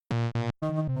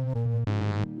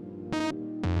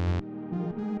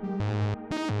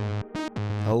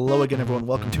Hello again, everyone.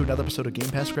 Welcome to another episode of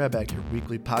Game Pass Grab Bag, your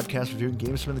weekly podcast reviewing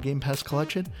games from the Game Pass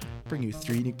collection, bringing you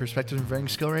 3 unique perspectives and varying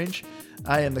skill range.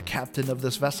 I am the captain of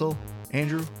this vessel,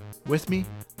 Andrew. With me,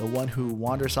 the one who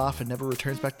wanders off and never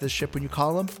returns back to the ship when you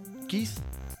call him, Keith.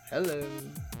 Hello.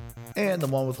 And the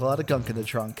one with a lot of gunk in the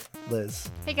trunk, Liz.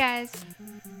 Hey guys.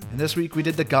 And this week we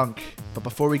did the gunk. But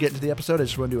before we get into the episode, I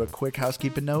just want to do a quick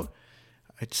housekeeping note.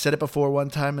 I said it before one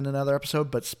time in another episode,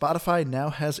 but Spotify now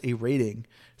has a rating.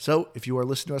 So if you are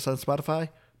listening to us on Spotify,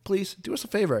 please do us a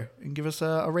favor and give us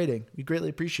a rating. We greatly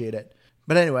appreciate it.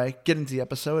 But anyway, getting to the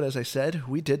episode, as I said,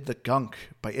 we did The Gunk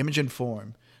by Image &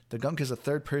 Form. The Gunk is a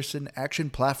third-person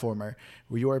action platformer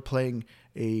where you are playing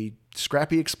a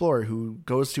scrappy explorer who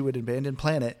goes to an abandoned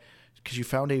planet because you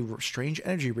found a strange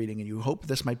energy reading and you hope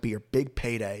this might be your big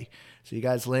payday. So you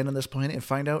guys land on this planet and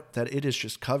find out that it is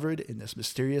just covered in this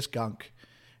mysterious gunk.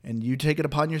 And you take it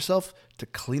upon yourself to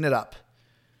clean it up.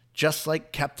 Just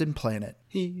like Captain Planet.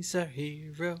 He's a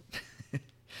hero.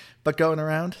 But going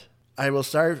around, I will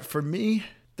start. For me,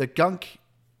 The Gunk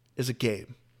is a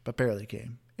game, but barely a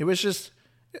game. It was just,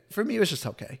 for me, it was just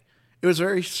okay. It was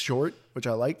very short, which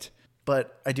I liked,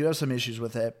 but I do have some issues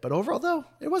with it. But overall, though,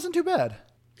 it wasn't too bad.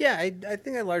 Yeah, I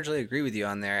think I largely agree with you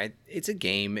on there. It's a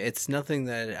game. It's nothing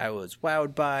that I was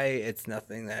wowed by. It's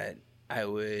nothing that I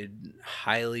would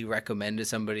highly recommend to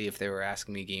somebody if they were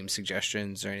asking me game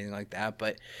suggestions or anything like that.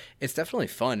 But it's definitely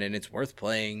fun and it's worth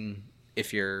playing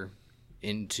if you're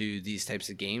into these types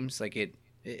of games. Like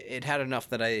it had enough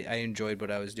that I enjoyed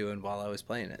what I was doing while I was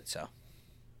playing it. So,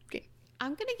 okay.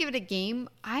 I'm going to give it a game.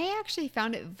 I actually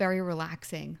found it very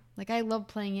relaxing. Like, I love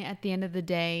playing it at the end of the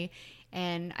day.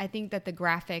 And I think that the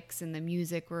graphics and the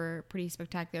music were pretty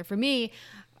spectacular. For me,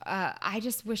 I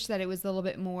just wish that it was a little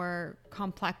bit more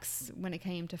complex when it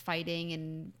came to fighting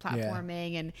and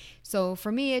platforming. Yeah. And so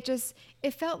for me,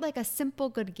 it felt like a simple,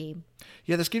 good game.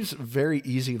 Yeah, this game's very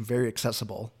easy and very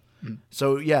accessible. Mm.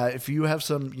 So yeah, if you have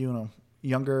some,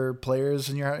 younger players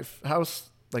in your house,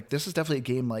 like this is definitely a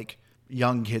game like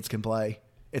young kids can play.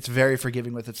 It's very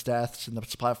forgiving with its deaths, and the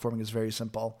platforming is very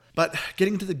simple. But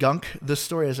getting to the gunk, this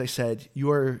story, as I said, you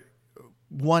are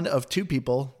one of 2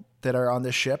 people that are on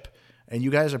this ship, and you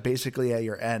guys are basically at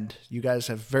your end. You guys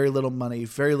have very little money,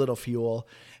 very little fuel,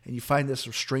 and you find this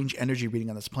strange energy reading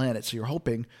on this planet. So you're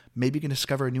hoping maybe you can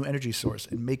discover a new energy source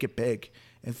and make it big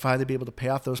and finally be able to pay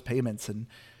off those payments and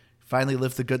finally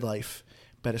live the good life.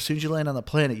 But as soon as you land on the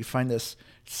planet, you find this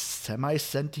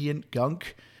semi-sentient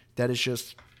gunk that is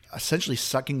just essentially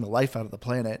sucking the life out of the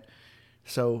planet.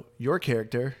 So your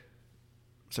character,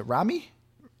 is it Rami?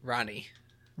 Ronnie.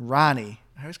 I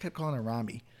always kept calling her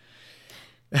Rami.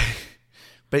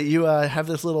 But you have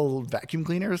this little vacuum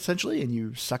cleaner, essentially, and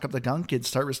you suck up the gunk and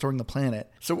start restoring the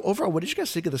planet. So overall, what did you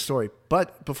guys think of the story?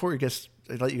 But before I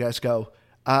let you guys go,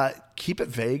 keep it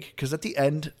vague, because at the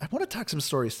end, I want to talk some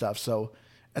story stuff. So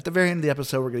at the very end of the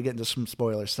episode, we're going to get into some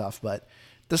spoiler stuff. But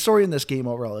the story in this game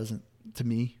overall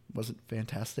wasn't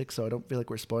fantastic, so I don't feel like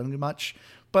we're spoiling too much.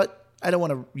 But I don't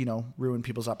want to, ruin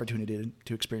people's opportunity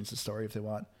to experience the story if they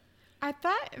want. I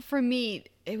thought for me,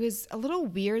 it was a little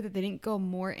weird that they didn't go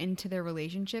more into their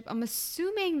relationship. I'm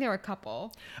assuming they're a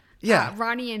couple. Yeah.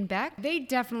 Ronnie and Beck, they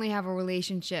definitely have a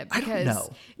relationship. Because, I don't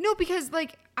know. No, because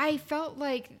I felt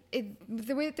like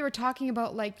the way that they were talking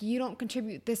about, you don't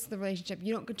contribute this to the relationship.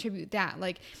 You don't contribute that.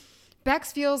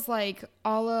 Bex feels like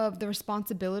all of the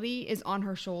responsibility is on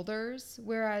her shoulders,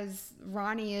 whereas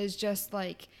Ronnie is just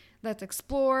let's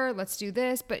explore, let's do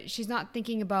this, but she's not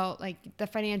thinking about the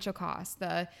financial cost,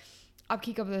 the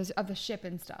upkeep of the ship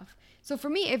and stuff. So for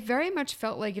me, it very much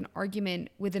felt like an argument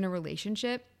within a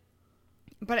relationship.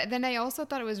 But then I also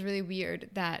thought it was really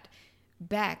weird that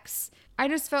Bex, I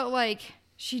just felt like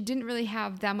she didn't really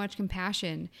have that much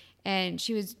compassion, and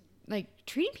she was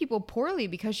treating people poorly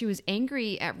because she was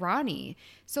angry at Ronnie.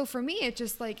 So for me, it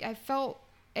just I felt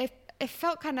it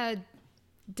felt kind of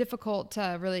difficult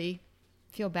to really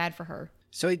feel bad for her.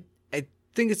 So I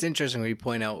think it's interesting when you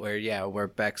point out where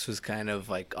Bex was kind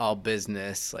of all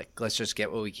business, let's just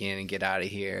get what we can and get out of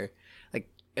here.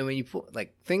 And when you put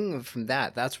thing from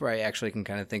that's where I actually can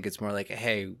kind of think it's more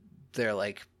hey,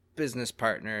 they're business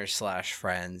partners /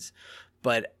 friends.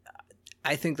 But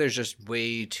I think there's just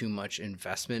way too much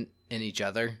investment in each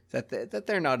other that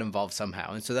they're not involved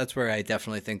somehow. And so that's where I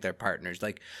definitely think they're partners.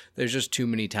 There's just too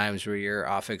many times where you're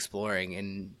off exploring,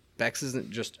 and Bex isn't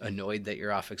just annoyed that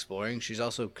you're off exploring. She's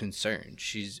also concerned.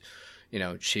 She's,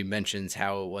 she mentions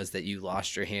how it was that you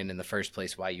lost your hand in the first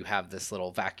place, why you have this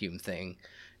little vacuum thing.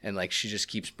 And she just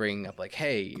keeps bringing up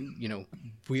hey,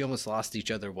 we almost lost each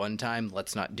other one time.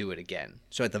 Let's not do it again.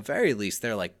 So at the very least,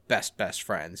 they're best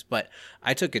friends. But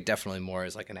I took it definitely more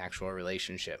as an actual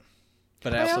relationship.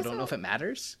 but I also don't know if it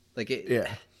matters. Like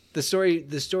Yeah. the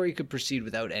story could proceed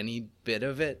without any bit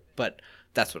of it, but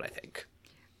that's what I think.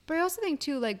 But I also think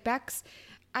too, like Bex,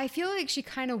 I feel like she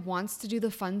kind of wants to do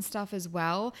the fun stuff as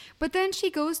well, but then she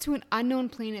goes to an unknown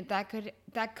planet that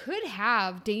could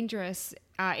have dangerous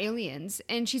aliens,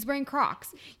 and she's wearing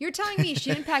Crocs. You're telling me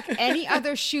she didn't pack any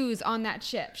other shoes on that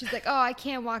ship? She's like, oh, I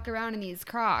can't walk around in these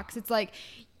Crocs. It's like,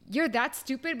 you're that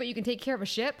stupid, but you can take care of a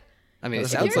ship? I mean, it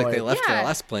That's a sounds good like they point. left Yeah. their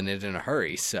last planet in a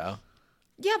hurry, so.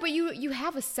 Yeah, but you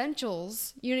have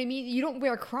essentials. You know what I mean? You don't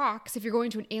wear Crocs if you're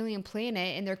going to an alien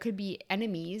planet and there could be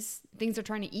enemies. Things are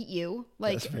trying to eat you.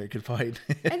 Like, That's a very good point.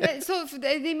 and then, so if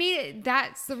they made it,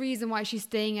 that's the reason why she's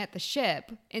staying at the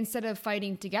ship instead of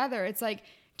fighting together. It's like,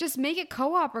 just make it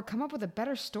co-op or come up with a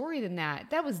better story than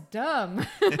that. That was dumb.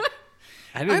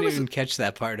 I didn't even catch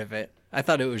that part of it. I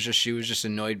thought it was just she was just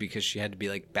annoyed because she had to be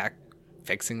like back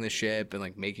fixing the ship and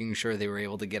like making sure they were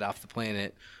able to get off the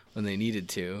planet when they needed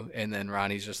to. And then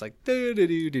Ronnie's just like,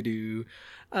 do.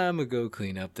 I'm gonna go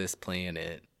clean up this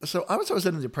planet. So I was always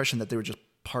under the impression that they were just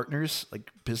partners, like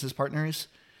business partners.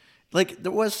 Like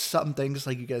there was some things,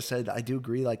 like you guys said, I do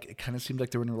agree. Like it kind of seemed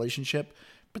like they were in a relationship,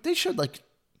 but they showed like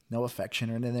no affection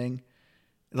or anything.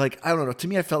 Like I don't know. To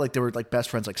me, I felt like they were like best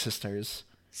friends, like sisters.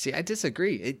 See, I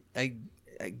disagree. I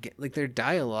get like their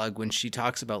dialogue when she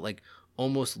talks about like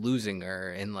almost losing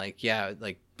her and like, yeah,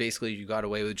 like basically you got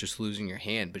away with just losing your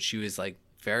hand, but she was like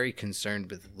very concerned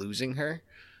with losing her.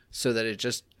 So that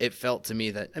it felt to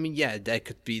me that, I mean, yeah, that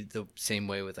could be the same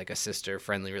way with like a sister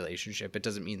friendly relationship. It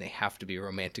doesn't mean they have to be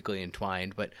romantically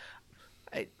entwined, but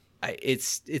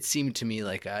it seemed to me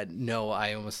like, no,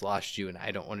 I almost lost you and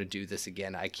I don't want to do this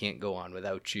again. I can't go on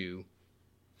without you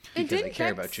because I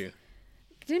care about you.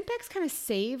 Didn't Bex kind of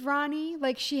save Ronnie?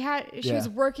 Like she was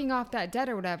working off that debt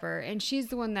or whatever, and she's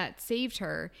the one that saved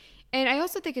her. And I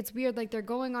also think it's weird, like they're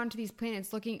going onto these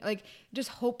planets looking, like just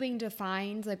hoping to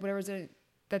find like whatever's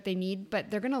that they need,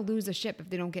 but they're going to lose a ship if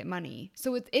they don't get money.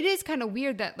 So it is kind of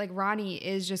weird that like Ronnie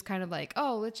is just kind of like,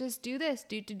 oh, let's just do this,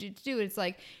 do. It's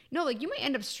like, no, like you might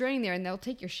end up straying there and they'll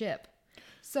take your ship.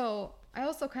 So I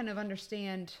also kind of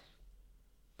understand.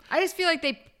 I just feel like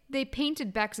they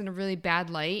painted Bex in a really bad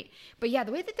light. But yeah,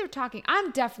 the way that they're talking,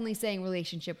 I'm definitely saying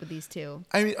relationship with these two.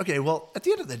 I mean, okay, well, at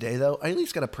the end of the day, though, I at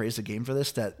least got to praise the game for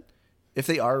this, that if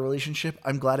they are a relationship,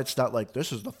 I'm glad it's not like,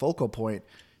 this is the focal point.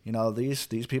 You know, these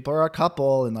people are a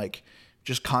couple and, like,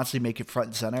 just constantly make it front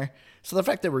and center. So the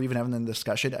fact that we're even having the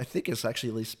discussion, I think is actually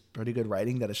at least pretty good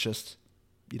writing, that it's just,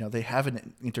 you know, they have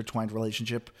an intertwined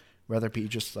relationship, whether it be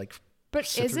just, like, but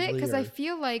is it? Because I or...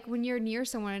 feel like when you're near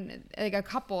someone, like a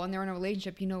couple, and they're in a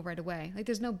relationship, you know right away. Like,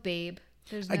 there's no babe.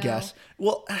 There's no... I guess.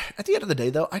 Well, at the end of the day,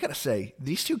 though, I gotta say,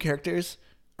 these two characters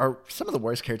are some of the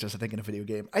worst characters, I think, in a video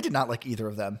game. I did not like either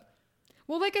of them.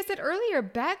 Well, like I said earlier,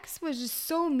 Bex was just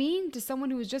so mean to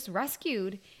someone who was just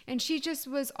rescued. And she just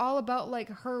was all about, like,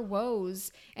 her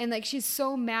woes. And, like, she's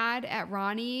so mad at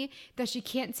Ronnie that she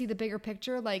can't see the bigger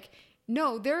picture. Like,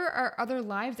 no, there are other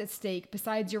lives at stake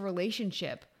besides your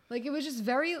relationship. Like, it was just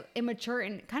very immature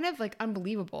and kind of, like,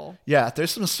 unbelievable. Yeah,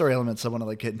 there's some story elements I want to,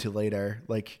 like, get into later.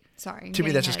 Like, sorry. To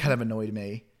me, that just kind of annoyed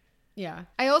me. Yeah.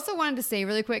 I also wanted to say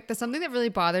really quick that something that really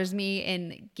bothers me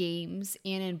in games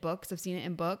and in books, I've seen it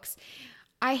in books,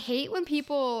 I hate when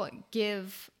people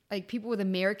give, like, people with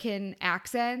American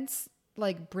accents,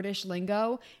 like British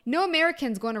lingo. No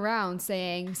American's going around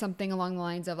saying something along the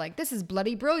lines of, like, this is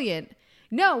bloody brilliant.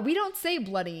 No, we don't say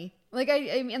bloody. Like,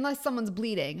 I mean, unless someone's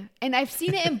bleeding. And I've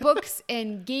seen it in books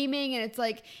and gaming, and it's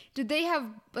like, did they have,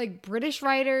 like, British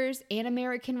writers and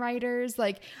American writers?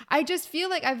 Like, I just feel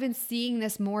like I've been seeing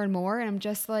this more and more, and I'm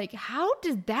just like, how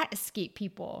did that escape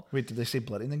people? Wait, did they say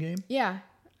blood in the game? Yeah.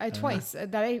 Twice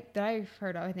that I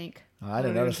heard of, I think. Oh, I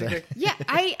didn't notice that. Yeah,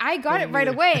 I got it right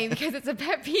away because it's a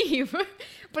pet peeve.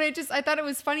 But I thought it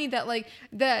was funny that, like,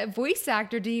 the voice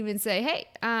actor didn't even say, hey,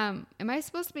 am I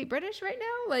supposed to be British right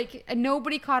now? Like, and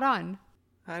nobody caught on.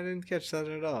 I didn't catch that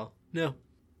at all. No.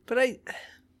 But I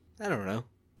don't know.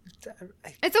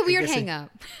 It's a weird hang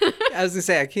up. I was going to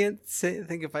say, I can't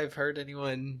think if I've heard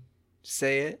anyone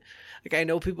say it. Like, I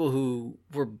know people who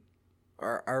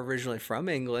are originally from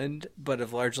England, but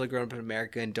have largely grown up in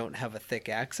America and don't have a thick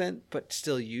accent, but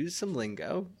still use some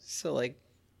lingo. So, like,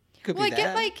 could be that. Well, I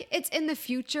get, like, it's in the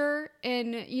future,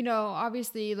 and, you know,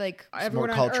 obviously, like, It's everyone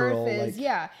more on cultural, Earth is, like...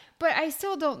 yeah. But I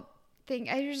still don't think,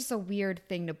 it's just a weird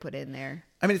thing to put in there.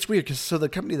 I mean, it's weird, because so the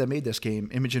company that made this game,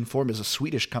 Image and Form, is a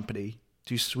Swedish company.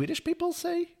 Do Swedish people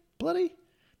say bloody?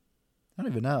 I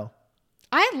don't even know.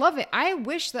 I love it. I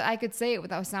wish that I could say it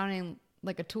without sounding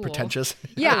like a tool. Pretentious.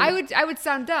 Yeah, I would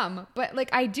sound dumb, but,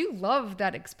 like, I do love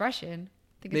that expression.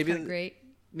 I think it's kind of great.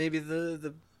 Maybe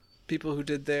the people who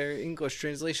did their English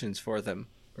translations for them,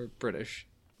 or British.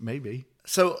 Maybe.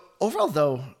 So overall,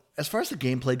 though, as far as the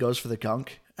gameplay goes for the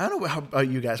Gunk, I don't know how about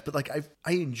you guys, but like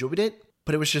I enjoyed it,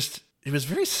 but it was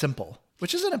very simple,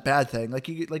 which isn't a bad thing. Like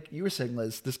you were saying,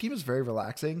 Liz, this game is very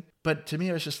relaxing, but to me,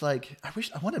 it was just like I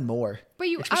wanted more. But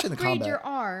you especially in the upgrade combat. your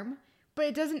arm, but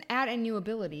it doesn't add any new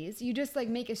abilities. You just like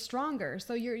make it stronger.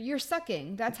 So you're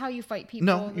sucking. That's how you fight people.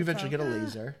 No, That's you eventually how- get a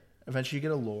laser. Eventually, you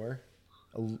get a lore.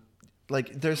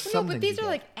 Like there's No, something. but these are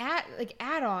like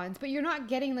add-ons. But you're not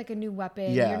getting like a new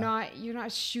weapon. Yeah. You're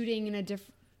not shooting in a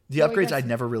different. the upgrades. I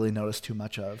never really noticed too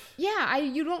much of. Yeah,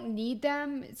 you don't need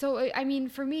them. So I mean,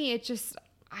 for me, it just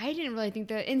I didn't really think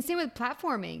that. And same with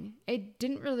platforming, it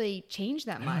didn't really change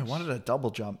that much. I wanted a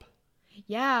double jump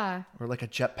Yeah. or like a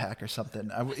jetpack or something.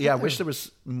 I wish there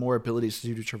was more abilities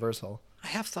to do traversal. I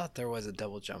have thought there was a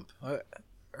double jump.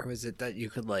 Or was it that you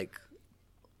could like...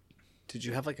 Did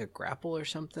you have like a grapple or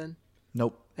something?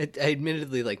 Nope. I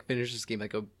admittedly like finished this game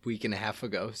like a week and a half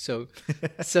ago. So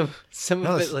some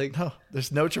No, of it like...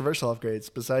 there's no traversal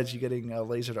upgrades besides you getting a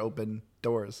laser to open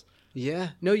doors. Yeah.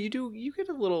 No, you do. You get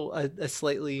a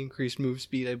slightly increased move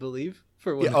speed, I believe.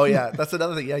 For one. Yeah, oh yeah, that's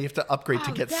another thing. Yeah, you have to upgrade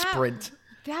to Oh, get sprint.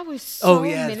 That was so Oh,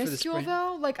 yeah, for the minuscule sprint.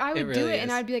 though. Like I would do really it and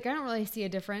is. I'd be like, I don't really see a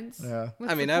difference. Yeah.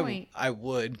 What's I mean, the point? I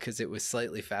would because it was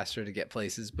slightly faster to get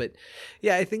places, but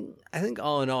yeah, I think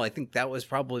all in all, I think that was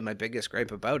probably my biggest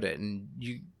gripe about it, and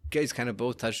you guys kind of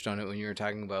both touched on it when you were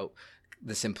talking about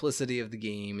the simplicity of the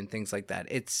game and things like that.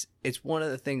 It's one of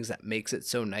the things that makes it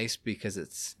so nice because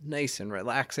it's nice and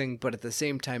relaxing, but at the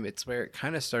same time, it's where it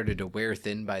kind of started to wear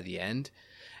thin by the end,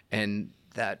 and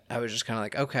that I was just kind of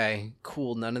like, okay,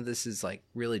 cool. None of this is like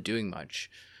really doing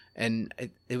much. And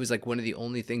it was like one of the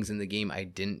only things in the game I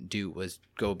didn't do was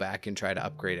go back and try to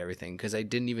upgrade everything because I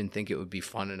didn't even think it would be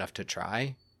fun enough to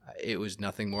try. It was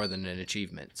nothing more than an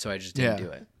achievement. So I just didn't do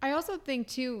it. I also think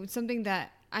too, something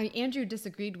that Andrew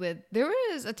disagreed with, there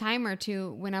was a time or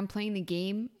two when I'm playing the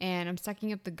game and I'm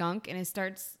sucking up the gunk and it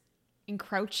starts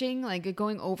encroaching, like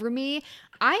going over me.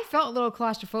 I felt a little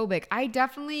claustrophobic. I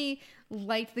definitely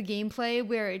liked the gameplay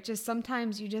where it just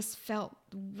sometimes you just felt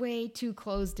way too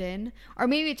closed in, or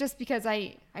maybe it's just because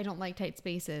I don't like tight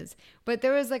spaces, but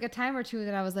there was like a time or two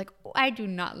that I was like, oh, I do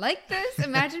not like this.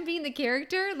 Imagine being the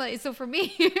character. Like, so for me,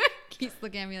 Keith's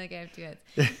looking at me like I have two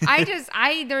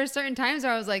heads. There were certain times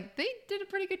where I was like, they did a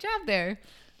pretty good job there.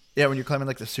 Yeah, when you're climbing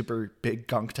like the super big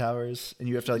gunk towers and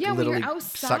you have to like Yeah, when literally you're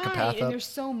outside suck a path and up. there's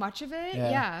so much of it.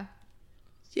 Yeah. Yeah.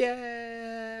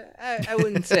 Yeah, I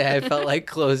wouldn't say I felt like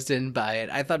closed in by it.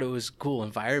 I thought it was a cool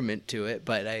environment to it,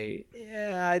 but I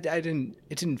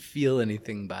didn't feel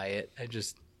anything by it. I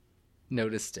just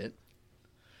noticed it.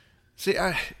 See,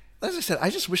 as I said, I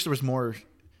just wish there was more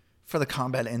for the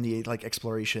combat and the like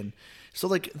exploration. So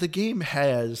like the game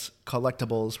has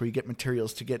collectibles where you get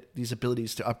materials to get these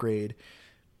abilities to upgrade.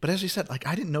 But as you said, like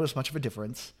I didn't notice much of a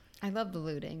difference. I love the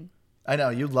looting. I know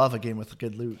you love a game with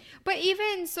good loot. But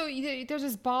even so, there's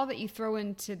this ball that you throw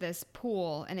into this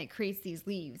pool and it creates these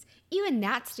leaves. Even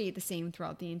that stayed the same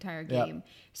throughout the entire game.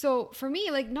 Yeah. So for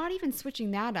me, like not even switching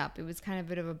that up, it was kind of a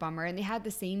bit of a bummer. And they had the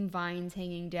same vines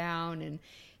hanging down. And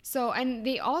so, and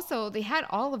they had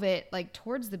all of it like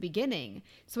towards the beginning.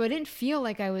 So I didn't feel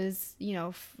like I was,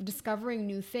 discovering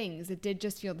new things. It did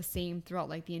just feel the same throughout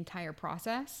like the entire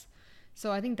process.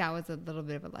 So I think that was a little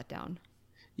bit of a letdown.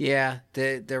 Yeah,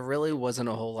 there really wasn't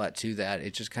a whole lot to that.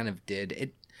 It just kind of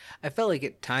did. I felt like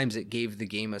at times it gave the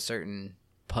game a certain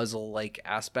puzzle-like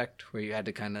aspect where you had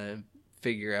to kind of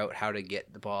figure out how to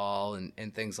get the ball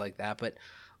and things like that, but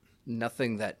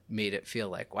nothing that made it feel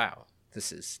like, wow,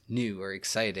 this is new or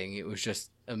exciting. It was just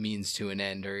a means to an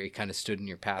end, or it kind of stood in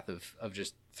your path of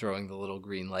just throwing the little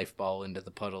green life ball into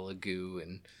the puddle of goo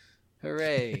and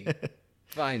hooray,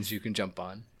 vines you can jump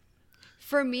on.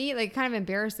 For me, like kind of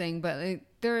embarrassing, but like,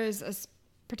 there is a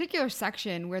particular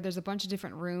section where there's a bunch of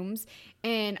different rooms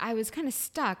and I was kind of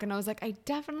stuck and I was like, I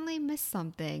definitely missed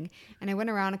something. And I went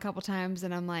around a couple times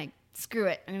and I'm like, screw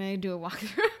it. I'm going to do a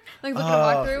walkthrough. Like look at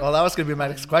a walkthrough. Well, that was going to be my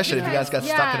next question. If you guys got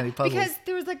stuck in any puzzles. Because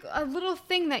there was like a little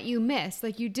thing that you missed.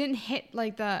 Like you didn't hit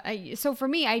like so for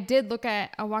me, I did look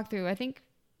at a walkthrough, I think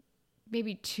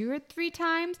maybe 2 or 3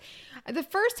 times. The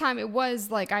first time it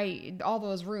was like all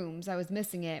those rooms, I was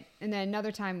missing it. And then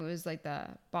another time it was like the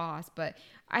boss. But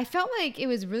I felt like it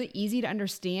was really easy to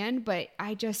understand, but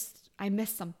I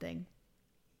missed something.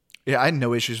 Yeah, I had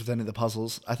no issues with any of the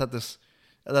puzzles. I thought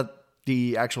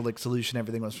the actual like solution,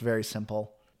 everything was very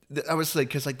simple. I was like,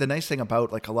 because like the nice thing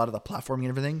about like a lot of the platforming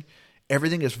and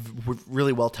everything is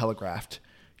really well telegraphed.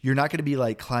 You're not going to be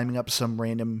like climbing up some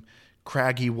random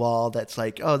craggy wall that's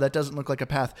like, oh, that doesn't look like a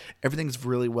path. Everything's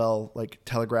really well like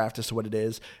telegraphed as to what it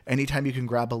is. Anytime you can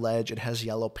grab a ledge, it has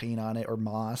yellow paint on it or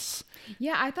moss.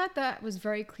 Yeah, I thought that was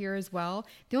very clear as well.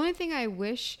 The only thing I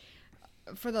wish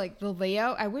for the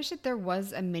layout, I wish that there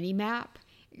was a mini map,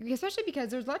 especially because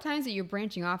there's a lot of times that you're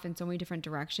branching off in so many different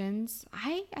directions.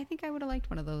 I think I would have liked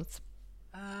one of those.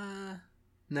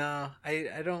 No,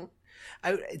 I don't.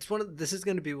 This is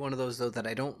going to be one of those though that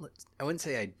I wouldn't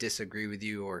say I disagree with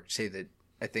you or say that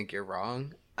I think you're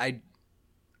wrong. I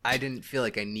didn't feel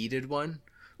like I needed one.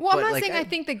 Well, I'm not saying I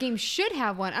think the game should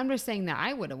have one. I'm just saying that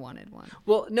I would have wanted one.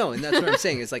 Well, no, and that's what I'm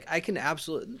saying is like I can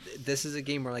absolutely. This is a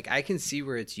game where like I can see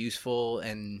where it's useful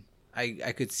and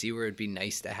I could see where it'd be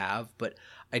nice to have, but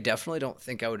I definitely don't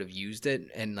think I would have used it.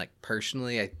 And like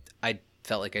personally, I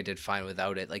felt like I did fine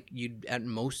without it. Like you'd at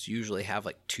most usually have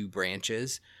like 2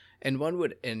 branches. And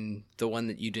the one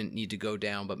that you didn't need to go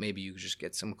down, but maybe you could just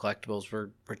get some collectibles were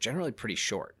generally pretty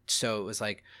short. So it was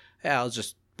like, yeah, I'll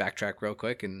just backtrack real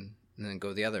quick and then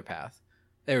go the other path.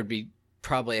 There would be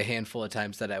probably a handful of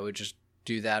times that I would just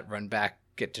do that, run back,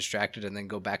 get distracted, and then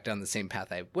go back down the same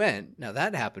path I went. Now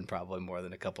that happened probably more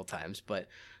than a couple times, but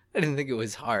I didn't think it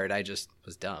was hard. I just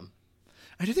was dumb.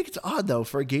 I do think it's odd though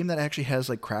for a game that actually has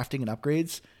like crafting and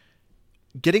upgrades.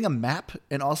 Getting a map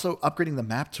and also upgrading the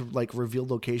map to like reveal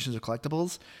locations of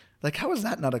collectibles, like how is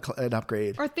that not an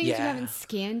upgrade? Or things you haven't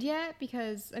scanned yet?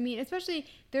 Because I mean, especially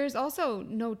there's also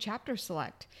no chapter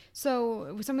select.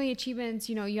 So with some of the achievements,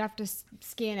 you have to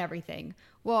scan everything.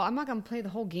 Well, I'm not gonna play the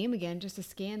whole game again just to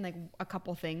scan like a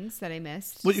couple things that I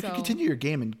missed. Well, you can continue your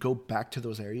game and go back to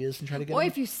those areas and try to get. Or them.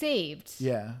 if you saved.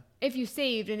 Yeah. If you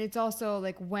saved, and it's also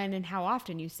like when and how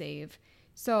often you save.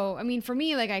 So, I mean, for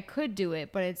me, like, I could do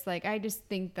it, but it's like, I just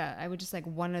think that I would just like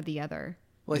one or the other.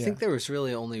 Well, I think there was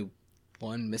really only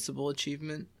one missable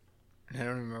achievement, and I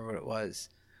don't remember what it was.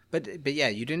 But yeah,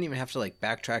 you didn't even have to like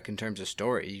backtrack in terms of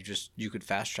story. You could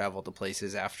fast travel to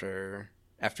places after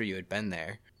you had been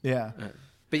there. Yeah.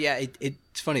 But yeah,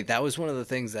 it's funny. That was one of the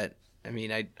things that, I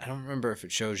mean, I don't remember if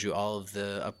it shows you all of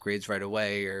the upgrades right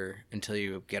away or until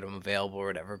you get them available or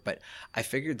whatever, but I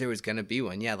figured there was going to be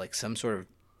one. Yeah, like some sort of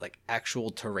like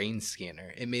actual terrain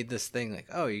scanner. It made this thing like,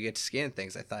 oh, you get to scan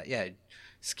things. I thought, yeah,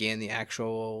 scan the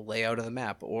actual layout of the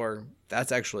map. Or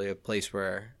that's actually a place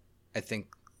where I think,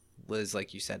 Liz,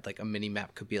 like you said, like a mini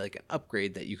map could be like an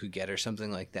upgrade that you could get or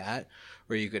something like that,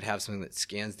 where you could have something that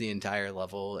scans the entire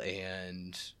level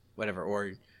and whatever,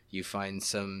 or you find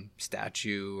some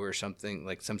statue or something,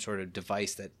 like some sort of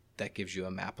device that gives you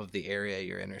a map of the area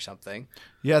you're in or something.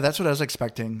 Yeah, that's what I was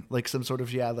expecting. Like some sort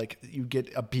of, like you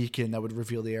get a beacon that would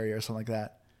reveal the area or something like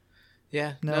that.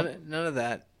 Yeah, no. none of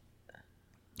that.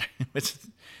 which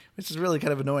is really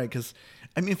kind of annoying because,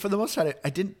 I mean, for the most part, I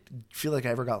didn't feel like I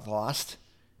ever got lost,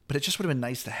 but it just would have been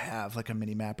nice to have like a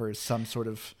mini map or some sort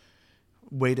of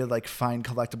way to like find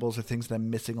collectibles or things that I'm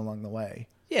missing along the way.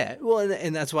 Yeah, well,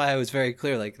 and that's why I was very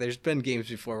clear. Like, there's been games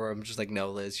before where I'm just like,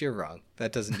 no, Liz, you're wrong.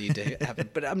 That doesn't need to happen.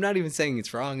 But I'm not even saying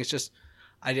it's wrong. It's just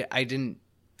I didn't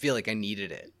feel like I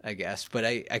needed it, I guess. But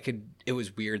I could. It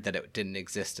was weird that it didn't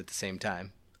exist at the same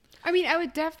time. I mean, I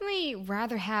would definitely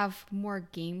rather have more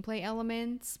gameplay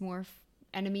elements, more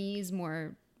enemies,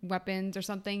 more weapons or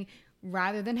something,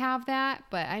 rather than have that.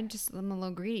 But I'm a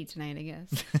little greedy tonight, I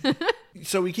guess.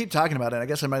 So we keep talking about it. I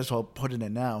guess I might as well put it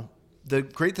in now. The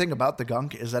great thing about the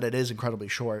Gunk is that it is incredibly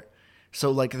short. So,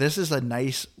 like, this is a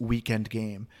nice weekend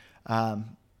game.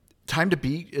 Time to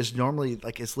beat is normally,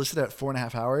 like, it's listed at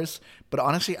 4.5 hours. But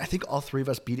honestly, I think all 3 of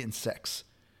us beat it in 6.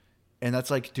 And that's,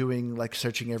 like, doing, like,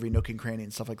 searching every nook and cranny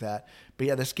and stuff like that. But,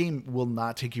 yeah, this game will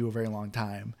not take you a very long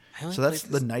time. So that's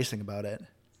the nice thing about it.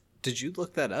 Did you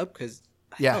look that up? Because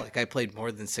I felt like I played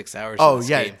more than 6 hours Oh, in this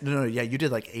yeah. game. No, yeah, you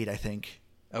did, like, 8, I think.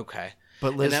 Okay.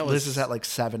 But Liz is at, like,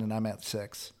 7, and I'm at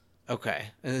 6. Okay,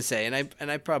 and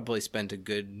I probably spent a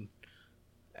good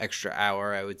extra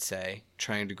hour, I would say,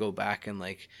 trying to go back and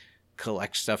like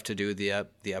collect stuff to do the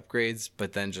upgrades,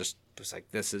 but then just was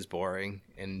like, this is boring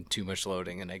and too much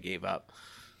loading, and I gave up.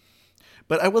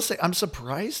 But I will say, I'm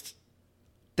surprised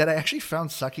that I actually found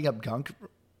sucking up Gunk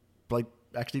like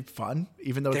actually fun,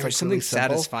 even though it's like something really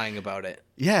simple. satisfying about it.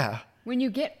 Yeah. When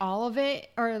you get all of it,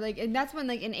 or like, and that's when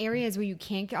like in areas where you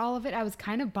can't get all of it, I was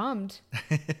kind of bummed.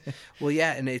 Well,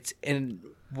 yeah, and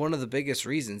one of the biggest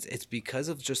reasons, it's because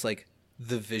of just like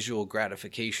the visual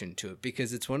gratification to it,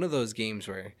 because it's one of those games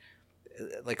where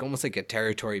like almost like a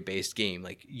territory based game,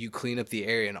 like you clean up the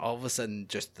area and all of a sudden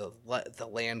just the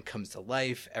land comes to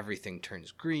life, everything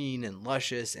turns green and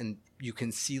luscious, and you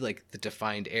can see like the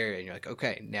defined area, and you're like,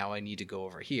 okay, now I need to go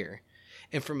over here.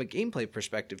 And from a gameplay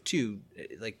perspective too,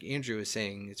 like Andrew was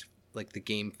saying, it's like the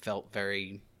game felt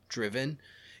very driven.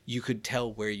 you could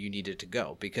tell where you needed to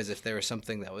go. Because if there was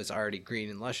something that was already green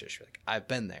and luscious, you're like, I've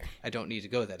been there. I don't need to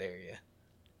go that area.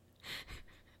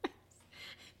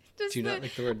 Do you not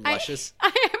like the word luscious?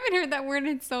 I haven't heard that word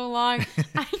in so long.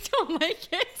 I don't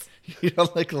like it. You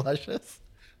don't like luscious?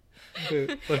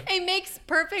 It makes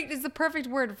perfect. It's the perfect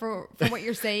word for what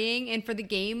you're saying and for the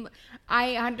game.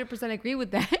 I 100% agree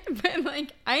with that. But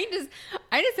like, I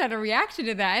just had a reaction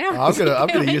to that. I'm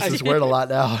gonna use this word a lot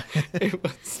now.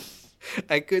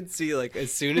 I could see, like,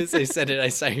 as soon as I said it, I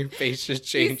saw your face just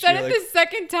change. You said You're it like, the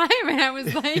second time, and I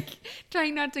was like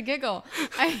trying not to giggle.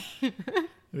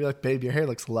 Be like, babe, your hair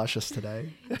looks luscious today.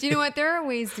 Do you know what? There are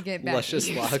ways to get back. Luscious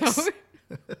locks.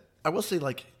 I will say,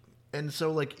 like, and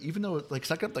so, like, even though, like,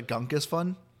 sucking up the gunk is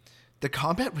fun, the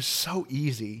combat was so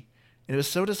easy, and it was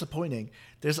so disappointing.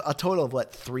 There's a total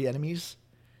of, 3 enemies?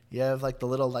 You have, like, the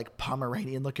little, like,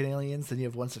 Pomeranian-looking aliens, then you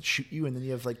have ones that shoot you, and then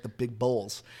you have, like, the big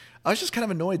bulls. I was just kind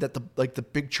of annoyed that the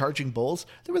big charging bulls,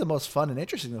 they were the most fun and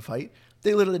interesting to fight.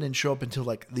 They literally didn't show up until,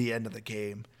 like, the end of the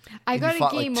game. I And got you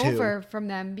fought, a game like, 2. over from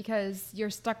them because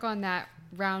you're stuck on that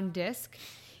round disc.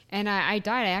 And I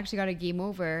died. I actually got a game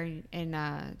over. And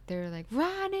they're like,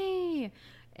 Ronnie!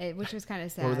 Which was kind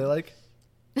of sad. What were they like?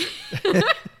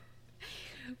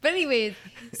 But anyways,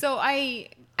 so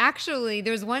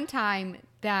there was one time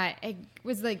that it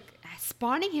was like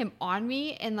spawning him on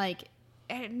me and like,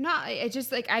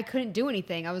 I couldn't do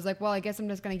anything. I was like, well, I guess I'm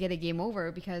just going to get a game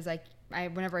over because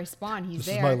whenever I spawn, he's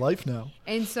there. This is my life now.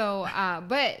 And so,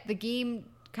 but the game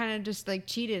kind of just like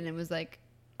cheated and it was like,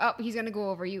 oh, he's going to go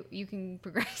over. You can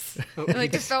progress.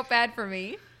 Like, it felt bad for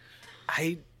me.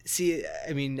 I see.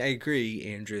 I mean, I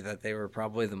agree, Andrew, that they were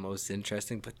probably the most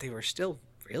interesting, but they were still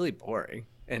really boring.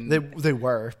 And They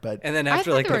were, but and then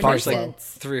after like they the were first like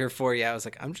nuisance. 3 or 4, I was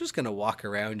like, I'm just gonna walk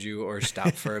around you or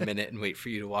stop for a minute and wait for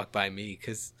you to walk by me,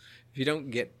 because if you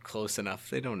don't get close enough,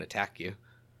 they don't attack you.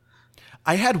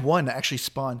 I had one actually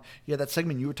spawn. Yeah, that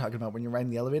segment you were talking about when you're riding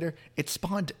the elevator, it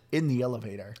spawned in the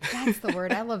elevator. That's the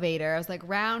word, elevator. I was like,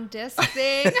 round disc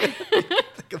thing.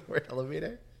 Think of the word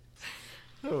elevator.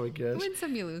 Oh my gosh. Win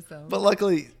some, you lose some. But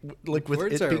luckily, like with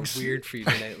Words it are being weird for you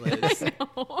tonight, Liz.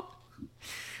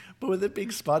 but with it being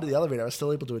spawned in the elevator, I was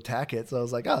still able to attack it. So I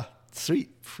was like,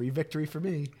 sweet, free victory for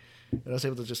me. And I was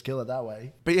able to just kill it that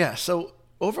way. But yeah, so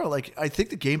overall, like, I think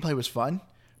the gameplay was fun.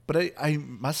 But I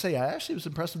must say, I actually was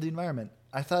impressed with the environment.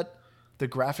 I thought the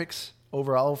graphics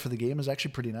overall for the game is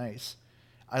actually pretty nice.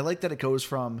 I like that it goes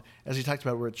from, as you talked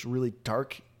about, where it's really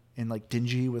dark and like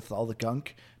dingy with all the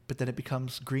gunk, but then it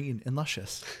becomes green and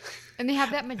luscious. And they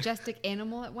have that majestic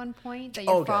animal at one point that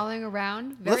you're following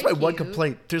around. That's Very my one cute.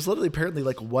 complaint. There's literally apparently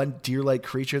like one deer-like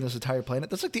creature in this entire planet.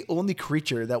 That's like the only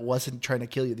creature that wasn't trying to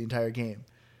kill you the entire game.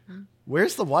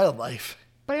 Where's the wildlife?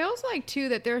 But I also like too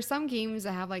that there are some games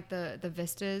that have like the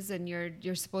vistas and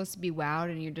you're supposed to be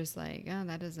wowed and you're just like, oh,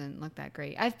 that doesn't look that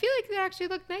great. I feel like they actually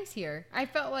look nice here. I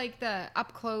felt like the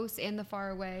up close and the far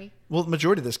away. Well, the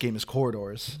majority of this game is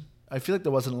corridors. I feel like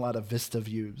there wasn't a lot of vista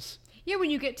views. Yeah,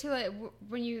 when you get to like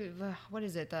when you what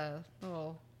is it, the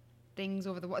little things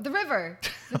over the river,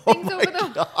 the things over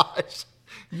the. Gosh.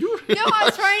 You really No, I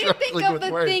was are trying to think struggling of with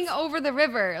the words. thing over the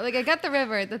river. Like I got the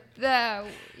river. The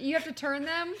you have to turn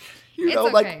them. You It's know,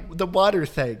 okay. like the water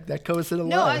thing that goes in a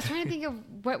No, line. I was trying to think of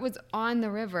what was on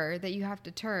the river that you have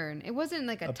to turn. It wasn't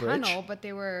like a bridge? tunnel, but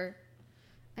they were.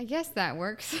 I guess that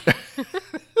works.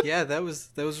 Yeah, those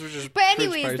were just. But bridge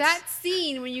anyways, parts. that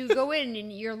scene when you go in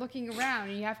and you're looking around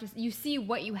and you see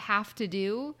what you have to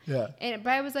do. Yeah. But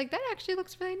I was like, that actually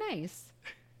looks really nice.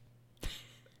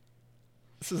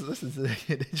 This is an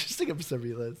interesting episode,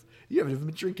 Liz. You haven't even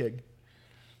been drinking.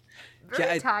 Very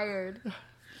I- tired.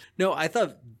 No, I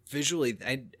thought visually,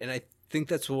 I think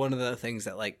that's one of the things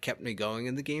that like kept me going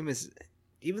in the game is,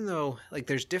 even though like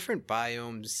there's different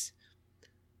biomes,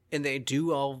 and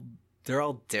they're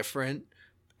all different.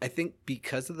 I think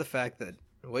because of the fact that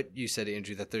what you said,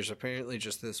 Andrew, that there's apparently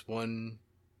just this one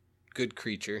good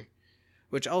creature,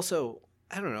 which also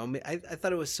I don't know. I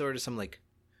thought it was sort of some like,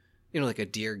 like a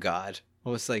deer god.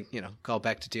 Almost like, call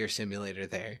back to Deer Simulator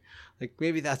there. Like,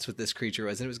 maybe that's what this creature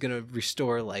was, and it was going to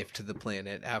restore life to the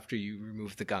planet after you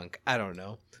remove the gunk. I don't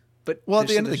know. But Well, at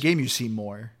the end of the game, you see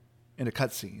more in a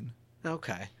cutscene.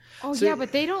 Okay. Oh, So- yeah,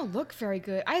 but they don't look very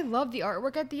good. I love the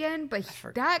artwork at the end, but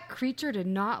forgot. that creature did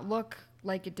not look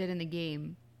like it did in the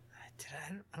game.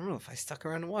 I don't know if I stuck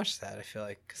around and watched that, I feel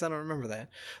like, because I don't remember that.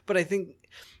 But I think,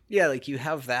 yeah, like you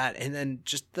have that, and then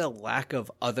just the lack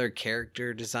of other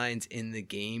character designs in the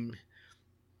game.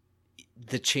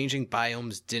 The changing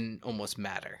biomes didn't almost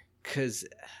matter because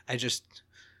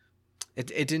it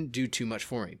didn't do too much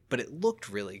for me, but it looked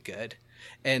really good.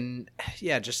 And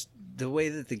yeah, just the way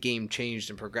that the game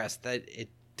changed and progressed, that it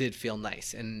did feel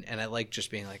nice, and I like just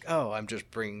being like, oh, I'm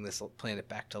just bringing this planet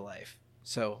back to life.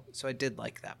 So I did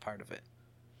like that part of it.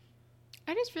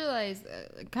 I just realized,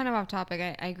 kind of off topic,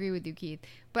 I agree with you, Keith,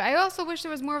 but I also wish there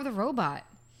was more of the robot.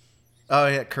 Oh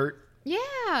yeah, Kurt.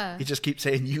 Yeah. He just keeps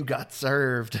saying, "You got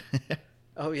served."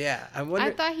 Oh yeah, I wonder.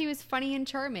 I thought he was funny and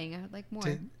charming. I'd like more.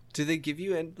 Do they give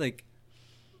you like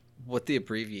what the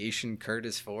abbreviation Kurt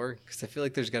is for? Because I feel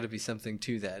like there's got to be something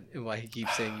to that, and why he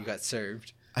keeps saying "you got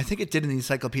served." I think it did in the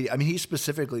encyclopedia. I mean, he's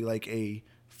specifically like a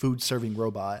food serving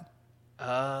robot.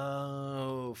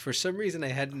 Oh, for some reason I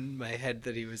had in my head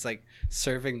that he was like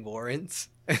serving warrants.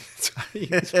 That's why he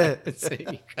was saying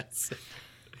he got served.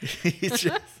 he's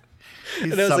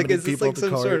And I was like, is this people like to some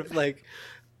court. sort of like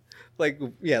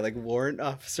warrant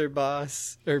officer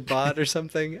boss or bot or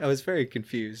something? I was very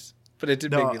confused, but it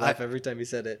did make me laugh every time he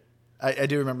said it. I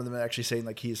do remember them actually saying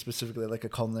like he's specifically like a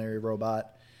culinary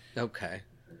robot. Okay.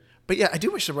 But yeah, I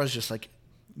do wish there was just like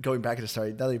going back to the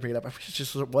story. Now that you bring it up, I wish it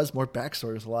just was more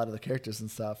backstory with a lot of the characters and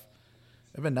stuff.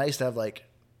 It'd been nice to have like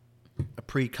a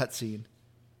pre-cutscene.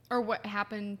 Or what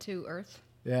happened to Earth.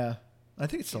 Yeah, I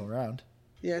think it's still around.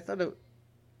 Yeah, I thought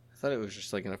it was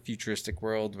just like in a futuristic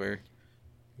world where.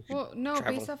 Well, no,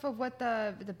 travel. based off of what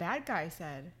the bad guy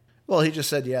said. Well, he just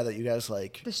said that you guys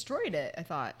like Destroyed it, I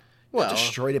thought. not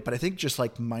destroyed it, but I think just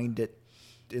like mined it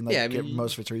and like get mean,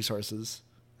 most of its resources.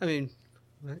 I mean,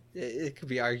 it could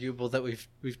be arguable that we've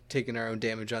taken our own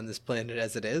damage on this planet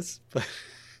as it is, but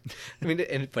I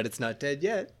mean, but it's not dead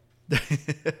yet.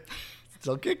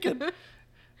 Still kicking.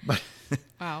 But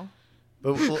Wow.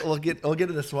 but we'll get into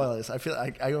the spoilers. I feel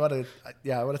like I want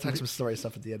to talk some story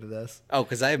stuff at the end of this. Oh,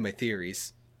 because I have my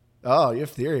theories. Oh, you have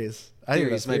theories. I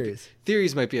think that's theories.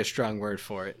 Theories might be a strong word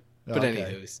for it, but Okay.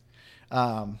 anywho's.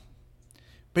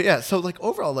 But yeah, so like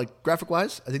overall, like graphic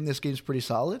wise, I think this game's pretty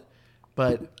solid.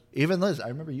 But even Liz, I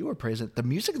remember you were praising it. The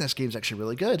music in this game is actually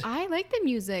really good. I like the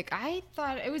music. I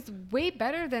thought it was way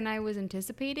better than I was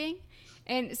anticipating.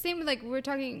 And same with like we were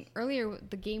talking earlier,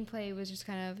 the gameplay was just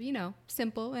kind of,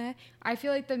 simple. I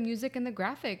feel like the music and the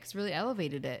graphics really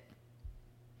elevated it.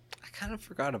 I kind of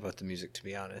forgot about the music, to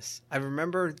be honest. I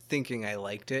remember thinking I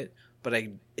liked it, but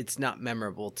it's not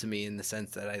memorable to me in the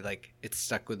sense that it's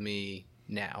stuck with me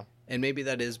now. And maybe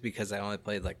that is because I only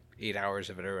played like 8 hours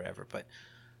of it or whatever, but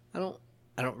I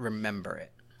don't remember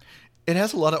it. It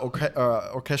has a lot of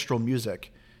orchestral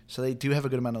music, so they do have a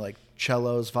good amount of like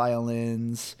cellos,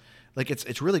 violins. Like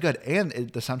it's really good, and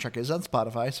the soundtrack is on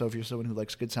Spotify. So if you're someone who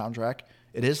likes a good soundtrack,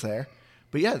 it is there.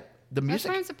 But yeah, the That's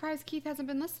music. why I'm surprised Keith hasn't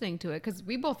been listening to it because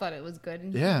we both thought it was good.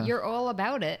 And Yeah. you're all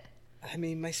about it. I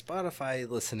mean, my Spotify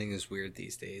listening is weird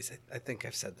these days. I think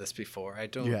I've said this before. I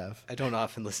don't. You have. I don't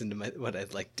often listen to what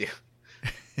I'd like to.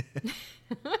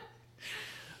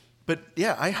 But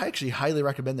yeah, I actually highly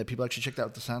recommend that people actually check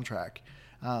out the soundtrack.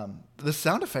 The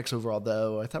sound effects overall,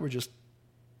 though, I thought were just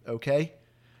okay.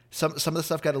 Some of the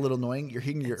stuff got a little annoying. You're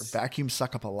hearing your vacuum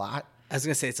suck up a lot. I was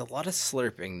gonna say it's a lot of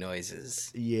slurping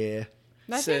noises. Yeah.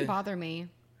 That So- didn't bother me.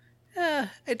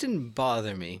 It didn't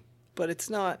bother me, but it's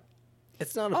not a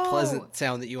pleasant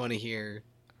sound that you want to hear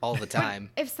all the time.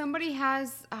 If somebody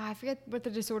has, I forget what the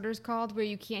disorder is called, where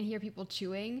you can't hear people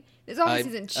chewing. This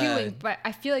obviously isn't chewing, but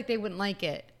I feel like they wouldn't like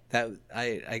it. That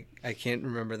I can't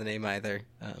remember the name either,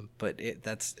 but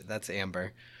that's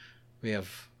Amber. We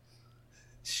have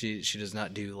she does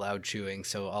not do loud chewing,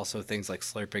 so also things like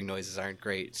slurping noises aren't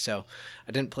great. So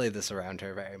I didn't play this around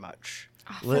her very much.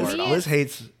 Liz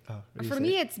hates. For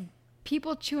me, it's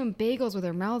people chewing bagels with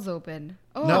their mouths open.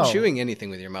 Oh, No. Chewing anything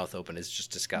with your mouth open is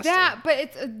just disgusting. but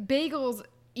it's bagels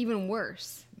even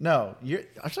worse. No,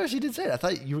 I'm sorry she did say it. I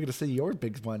thought you were going to say your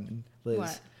big one, Liz.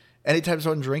 What? Anytime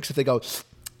someone drinks, if they go,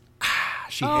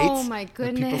 she hates. Oh, my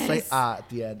when people say goodness. at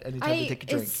the end anytime they take a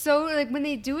drink. It's so like when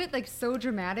they do it like so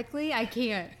dramatically, I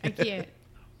can't.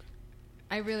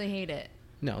 I really hate it.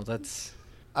 No, that's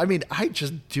I mean, I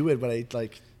just do it when I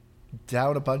like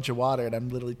down a bunch of water and I'm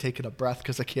literally taking a breath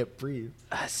because I can't breathe.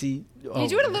 see. You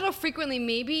do it a little frequently.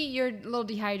 Maybe you're a little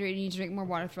dehydrated. You need to drink more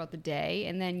water throughout the day,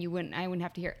 and then I wouldn't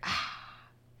have to hear.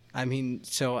 I mean,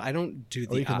 so I don't do Or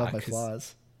the you can love my 'cause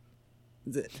flaws.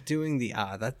 doing the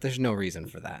that there's no reason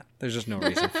for that. There's just no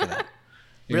reason for that.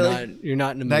 Really? You're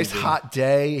not in a Nice movie. hot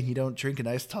day and you don't drink a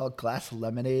nice tall glass of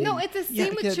lemonade. No, it's the Yeah,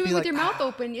 same you with can't chewing be with like, your mouth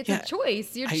open. It's yeah, a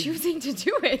choice. You're I- choosing to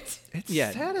do it. It's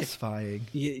Yeah, satisfying.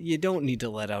 You don't need to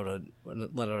let out an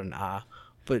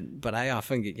but I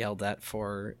often get yelled at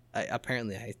for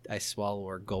apparently I swallow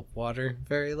or gulp water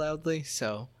very loudly,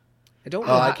 so I don't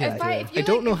know. Oh, I can't If do I- it. if you I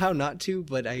don't like- know how not to,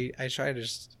 but I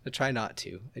try not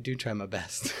to. I do try my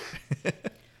best,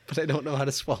 but I don't know how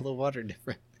to swallow water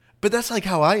different. But that's like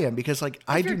how I am because like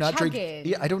I do you're not drink. chugging.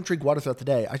 Yeah, I don't drink water throughout the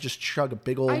day. I just chug a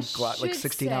big old I glass, like should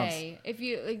 16 ounce. say, if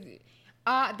you like,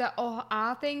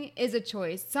 the thing is a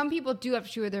choice. Some people do have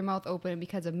to chew with their mouth open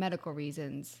because of medical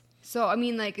reasons. So I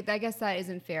mean, like, I guess that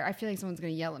isn't fair. I feel like someone's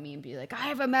gonna yell at me and be like, "I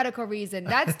have a medical reason."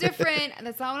 That's different.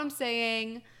 That's not what I'm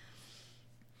saying.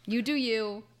 You do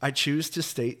you. I choose to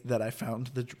state that I found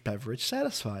the beverage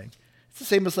satisfying. It's the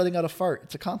same as letting out a fart.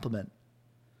 It's a compliment.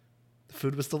 The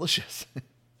food was delicious.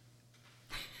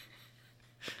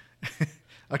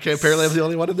 Okay, apparently I'm the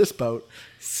only one in this boat.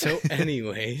 So,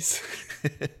 anyways,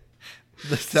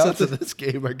 The sounds of this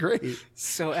game are great.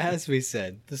 so as we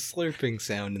said, the slurping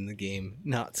sound in the game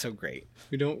not so great.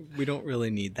 We don't really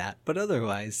need that, but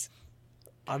otherwise,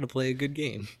 ought to play a good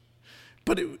game.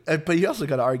 But you also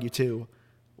got to argue too.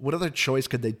 What other choice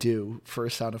could they do for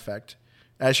a sound effect?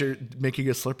 As you're making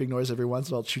a slurping noise every once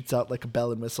in a while, it shoots out like a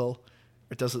bell and whistle,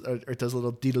 or does a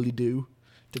little deedly doo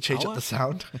to change up the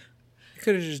sound. You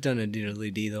could have just done a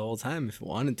diddly dee the whole time if you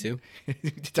wanted to.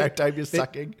 The entire time you're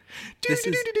sucking, This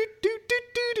is-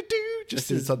 just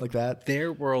do something like that.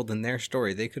 Their world and their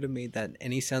story. They could have made that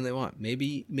any sound they want.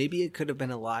 Maybe it could have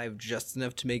been alive just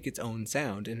enough to make its own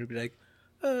sound, and it'd be like,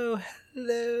 "Oh,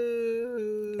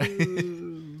 hello."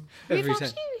 We've Every time.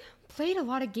 actually played a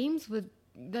lot of games with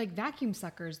like vacuum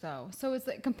suckers, though. So it's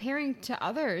like comparing to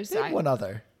others. Name one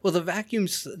other. Well,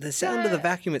 the sound of the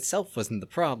vacuum itself wasn't the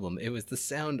problem. It was the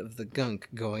sound of the gunk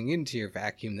going into your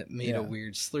vacuum that made a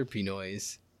weird slurpy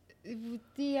noise.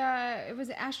 It was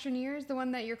Astroneers, the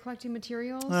one that you're collecting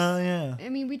materials. Oh yeah. I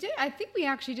mean, I think we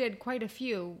actually did quite a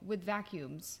few with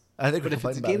vacuums. I think. But we if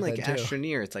it's a complained game about like it then, too.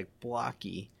 Astroneer, it's like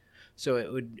blocky, so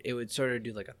it would sort of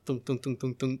do like a thunk thunk thunk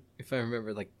thunk thunk. If I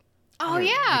remember, like Oh I don't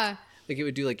know, yeah. like it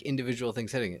would do like individual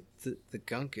things hitting it. The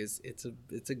gunk it's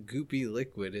a goopy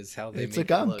liquid is how they It's make a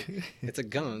gunk. it look. It's a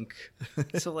gunk.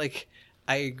 So like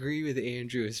I agree with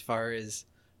Andrew as far as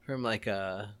from like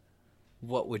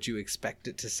what would you expect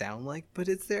it to sound like, but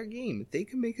it's their game. They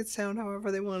can make it sound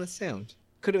however they want to sound.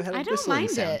 Could have had a I don't whistling mind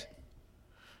sound. it.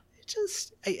 It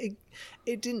just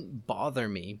it didn't bother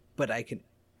me, but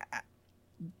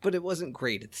but it wasn't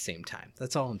great at the same time.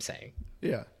 That's all I'm saying.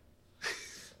 Yeah.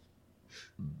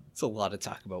 It's a lot of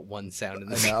talk about one sound in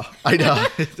I this. know. I know.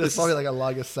 That's probably like a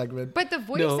longest segment. But the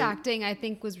voice No. acting, I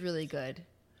think, was really good.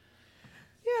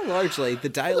 Yeah, largely. The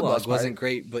dialogue most part. wasn't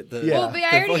great, but the Yeah. Well, but the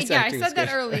I already, voice I acting's said that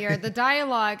good. earlier. The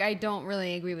dialogue, I don't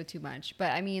really agree with too much.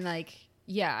 But I mean, like,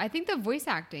 yeah, I think the voice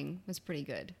acting was pretty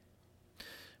good.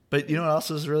 But you know what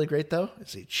else is really great though?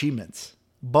 It's the achievements.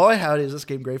 Boy, howdy, is this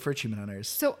game great for achievement hunters.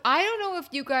 So I don't know if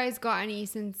you guys got any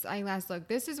since I last looked.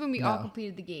 This is when we all No.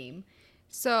 completed the game.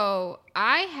 So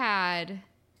I had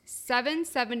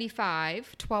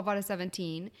 775, 12 out of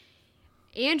 17.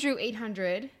 Andrew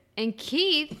 800, and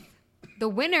Keith, the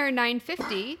winner,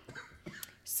 950.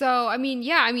 So I mean,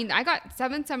 yeah, I got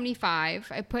 775.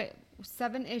 I put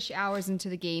 7-ish hours into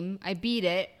the game. I beat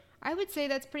it. I would say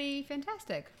that's pretty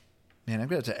fantastic. Man, I'm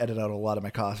gonna have to edit out a lot of my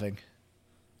coughing.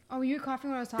 Oh, you were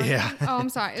coughing when I was talking? Yeah. Oh, I'm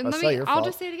sorry. That's not your I'll fault.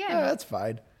 just say it again. Yeah, that's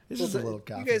fine. It's Well, just a little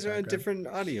cough. you guys in are the on background. different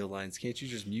audio lines. Can't you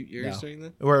just mute yours during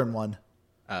that? We're in one.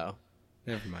 Oh,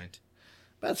 never mind.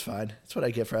 That's fine. That's what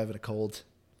I get for having a cold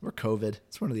or COVID.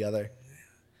 It's one or the other.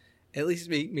 At least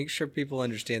make sure people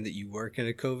understand that you work in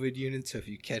a COVID unit, so if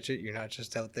you catch it, you're not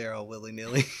just out there all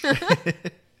willy-nilly.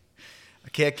 I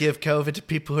can't give COVID to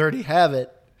people who already have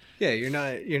it. Yeah,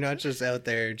 you're not just out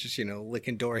there just,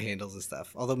 licking door handles and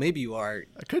stuff. Although maybe you are.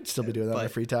 I could still be doing that in my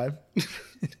But- free time.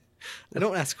 I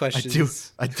don't ask I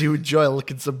questions. do enjoy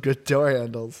looking some good door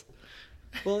handles.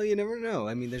 Well, you never know.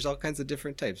 I mean, there's all kinds of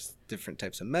different types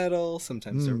of metal.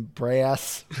 Sometimes they're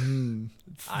Brass.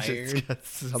 It's iron, got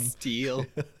some- steel.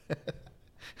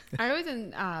 I was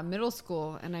in middle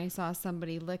school and I saw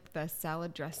somebody lick the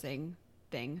salad dressing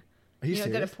thing. Are you know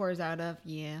that serious? it pours out of?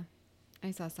 Yeah.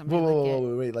 I saw somebody Whoa,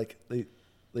 lick it. wait, like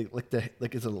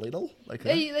is it a ladle? Like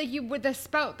that? Like you with the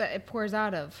spout that it pours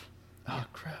out of. Oh,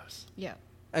 gross. Yeah.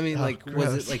 I mean, Oh, was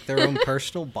gross. it like their own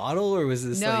personal bottle, or was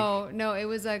this No, it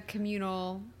was a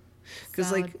communal. Because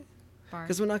salad bar.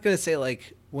 we're not gonna say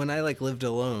like when I lived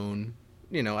alone,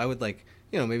 I would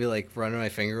maybe run my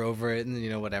finger over it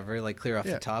and whatever, clear off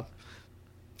Yeah. the top.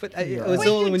 But Yeah. I was What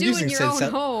the only you one do using in your said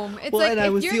own home. It's well, like and if I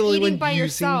was you're the only eating one by using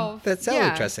yourself. that salad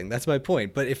yeah. dressing. That's my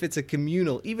point. But if it's a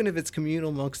communal, even if it's communal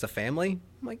amongst a family,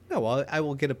 I'm like, no, I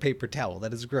will get a paper towel.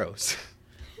 That is gross.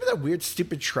 Remember that weird,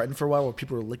 stupid trend for a while where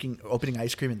people were opening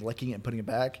ice cream and licking it and putting it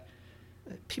back?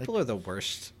 People are the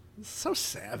worst. It's so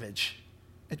savage.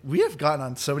 We have gone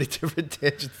on so many different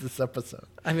tangents this episode.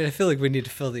 I mean, I feel like we need to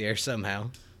fill the air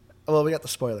somehow. Well, we got the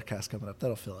spoiler cast coming up.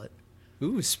 That'll fill it.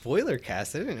 Ooh, spoiler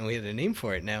cast. I didn't know we had a name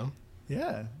for it now.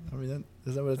 Yeah. I mean,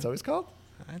 is that what it's always called?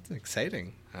 That's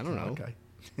exciting. I don't know. Okay.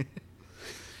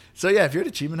 So yeah, if you're an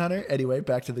achievement hunter, anyway,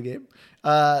 back to the game.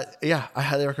 Yeah, I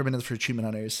highly recommend it for achievement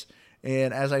hunters.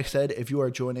 And as I said, if you are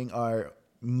joining our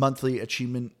monthly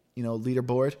achievement,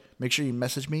 leaderboard, make sure you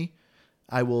message me.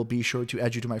 I will be sure to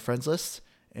add you to my friends list,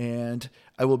 and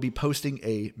I will be posting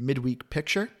a midweek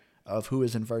picture of who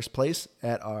is in first place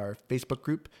at our Facebook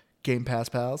group, Game Pass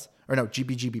Pals, or no,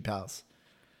 GBGB Pals.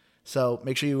 So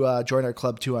make sure you join our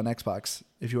club too on Xbox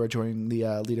if you are joining the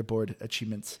leaderboard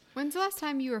achievements. When's the last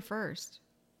time you were first?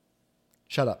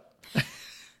 Shut up.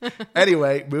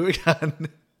 Anyway, moving on.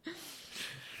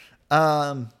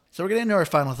 So we're getting into our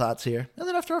final thoughts here. And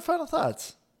then after our final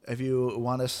thoughts, if you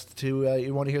want us to,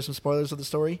 you want to hear some spoilers of the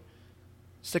story,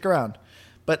 stick around.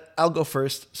 But I'll go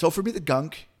first. So for me, the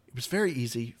gunk, it was very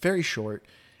easy, very short.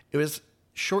 It was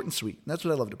short and sweet. And that's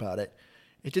what I loved about it.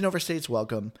 It didn't overstay its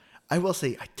welcome. I will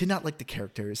say I did not like the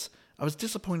characters. I was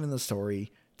disappointed in the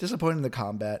story, disappointed in the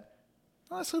combat.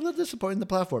 Honestly, a little disappointed in the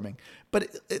platforming.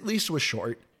 But at least it was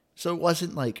short. So it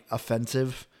wasn't like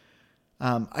offensive.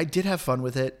 I did have fun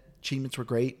with it. Achievements were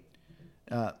great.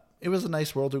 It was a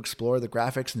nice world to explore. The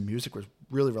graphics and the music was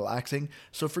really relaxing.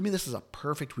 So for me, this is a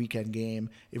perfect weekend game.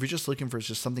 If you're just looking for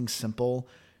just something simple,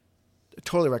 I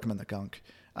totally recommend the gunk.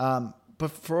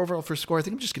 But for score, I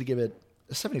think I'm just going to give it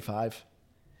a 75.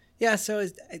 Yeah, so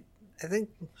I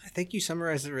think you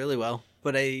summarized it really well.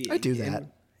 But I do that.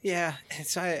 Yeah,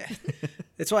 it's why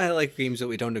I like games that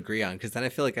we don't agree on, because then I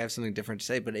feel like I have something different to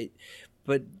say.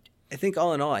 But I think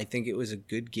all in all, I think it was a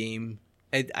good game.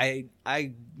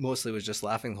 I mostly was just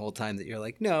laughing the whole time that you're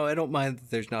like, no, I don't mind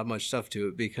that there's not much stuff to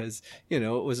it because, it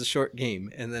was a short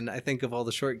game. And then I think of all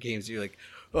the short games, you're like,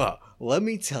 oh, let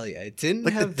me tell you, it didn't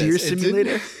like have the Deer this.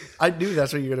 Simulator. I knew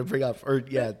that's what you're going to bring up. Or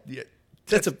yeah.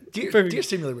 That's a Deer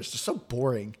Simulator was just so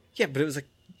boring. Yeah, but it was like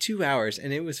 2 hours,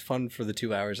 and it was fun for the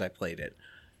 2 hours I played it.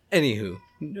 Anywho,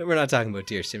 we're not talking about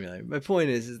Deer Simulator. My point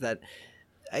is that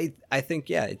I think,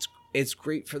 yeah, it's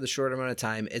great for the short amount of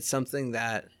time. It's something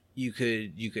that you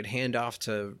could hand off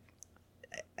to.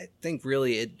 I think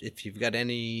really, if you've got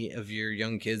any of your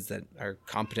young kids that are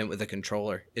competent with a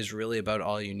controller, is really about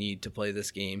all you need to play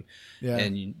this game. Yeah.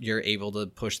 And you're able to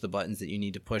push the buttons that you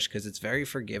need to push because it's very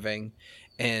forgiving.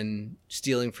 And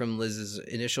stealing from Liz's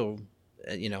initial,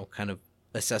 kind of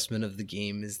assessment of the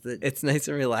game is that it's nice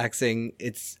and relaxing.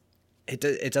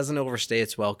 It doesn't overstay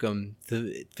its welcome.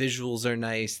 The visuals are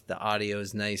nice. The audio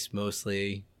is nice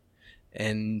mostly.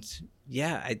 And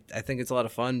yeah, I think it's a lot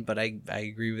of fun, but I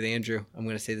agree with Andrew. I'm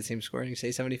going to say the same score and you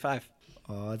say 75.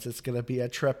 Oh, it's just going to be a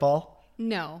triple?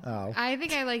 No. Oh. I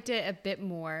think I liked it a bit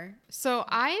more. So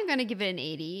I am going to give it an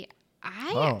 80.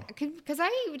 Because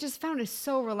I just found it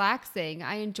so relaxing.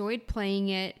 I enjoyed playing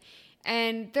it.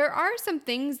 And there are some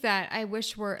things that I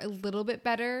wish were a little bit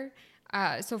better.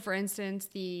 So for instance,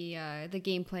 the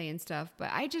gameplay and stuff. But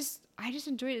I just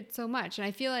enjoyed it so much. And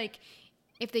I feel like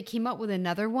if they came up with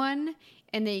another one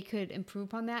and they could improve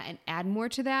upon that and add more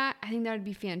to that, I think that would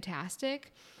be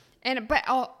fantastic. But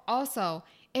also,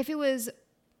 if it was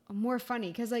more funny,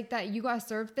 because like that You Got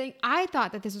Served thing, I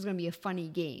thought that this was going to be a funny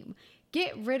game.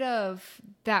 Get rid of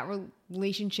that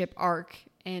relationship arc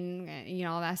and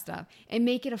all that stuff and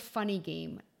make it a funny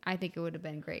game. I think it would have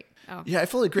been great. Oh. Yeah, I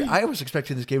fully agree. I was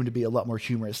expecting this game to be a lot more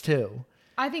humorous too.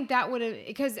 I think that would have,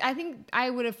 because I think I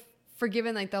would have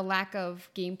forgiven like the lack of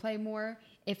gameplay more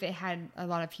if it had a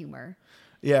lot of humor.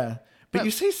 Yeah, but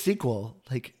you say sequel,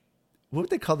 like what would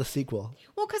they call the sequel?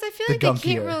 Well, because I feel like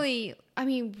they can't really. I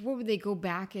mean, what would they go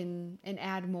back and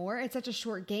add more? It's such a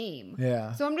short game.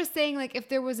 Yeah. So I'm just saying, like, if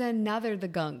there was another The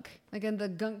Gunk, like in The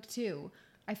Gunk 2,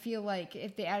 I feel like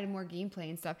if they added more gameplay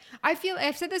and stuff,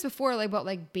 I've said this before, like about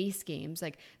like base games,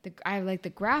 like I like the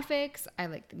graphics, I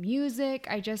like the music,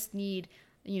 I just need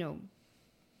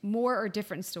more or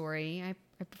different story.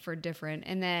 I prefer different,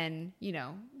 and then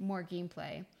more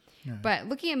gameplay. Yeah. But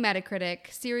looking at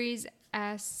Metacritic, Series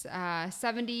S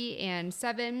 70 and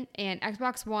 7, and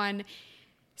Xbox One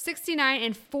 69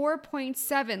 and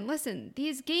 4.7. Listen,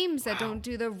 these games that don't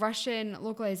do the Russian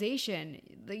localization,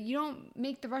 you don't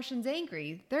make the Russians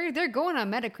angry. They're going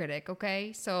on Metacritic,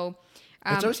 okay? So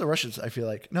it's always the Russians. I feel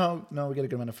like no, we got a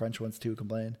good amount of French ones too.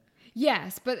 Complain.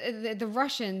 Yes, but the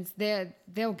Russians,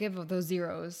 they'll give those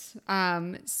zeros.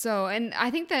 So, and I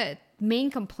think the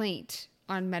main complaint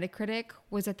on Metacritic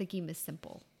was that the game is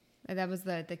simple. That was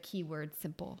the key word,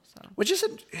 simple. So, which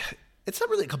isn't, it's not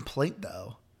really a complaint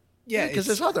though. Yeah, because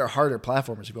there's other harder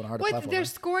platformers who go on harder platformers. They're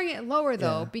scoring it lower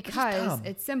though because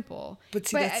it's simple. But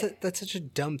see, that's such a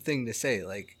dumb thing to say.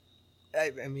 Like,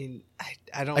 I mean,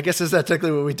 I don't. I guess is that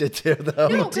technically what we did too, though.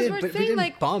 No, we 'cause did, we're but we saying, didn't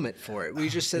like- bomb it for it. We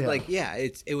just said Yeah.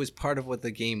 it was part of what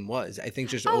the game was. I think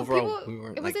just Oh, overall people, we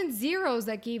weren't it like, wasn't zeros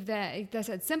that gave that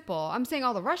said simple. I'm saying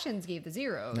all the Russians gave the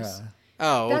zeros. Yeah.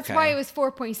 oh, That's okay. why it was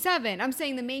 4.7. I'm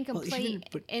saying the main Well, complaint even-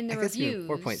 but in the I guess even reviews.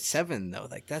 4.7 though,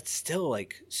 like that's still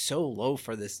like so low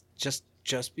for this just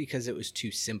because it was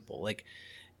too simple. Like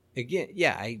again,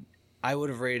 yeah, I would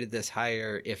have rated this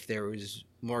higher if there was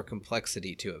more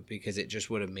complexity to it because it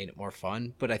just would have made it more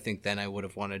fun. But I think then I would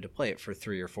have wanted to play it for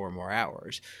 3 or 4 more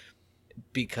hours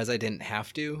because I didn't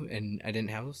have to and I didn't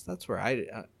have those. That's where I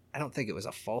don't think it was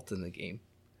a fault in the game.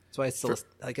 That's why it's still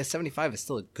like a 75 is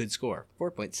still a good score.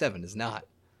 4.7 is not.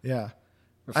 Yeah.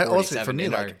 Or I also, 47 for me,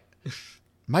 in like,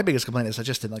 my biggest complaint is I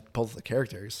just didn't like both of the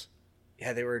characters.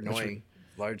 yeah, they were annoying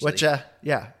largely. Which,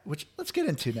 which let's get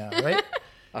into now, right?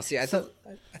 Oh, see, I thought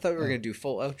we were gonna do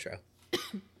full outro.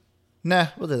 Nah,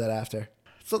 we'll do that after.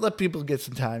 So let people get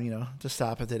some time, to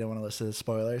stop if they don't want to listen to the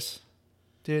spoilers.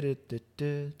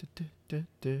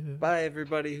 Bye,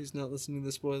 everybody who's not listening to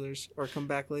the spoilers, or come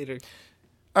back later.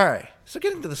 All right, so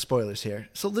getting to the spoilers here.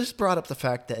 So this brought up the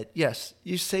fact that, yes,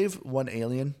 you save one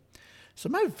alien. So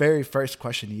my very first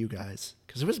question to you guys,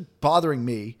 because it was bothering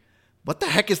me, what the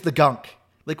heck is the gunk?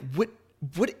 Like, what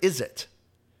is it?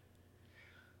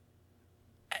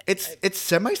 It's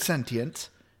semi-sentient,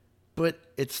 but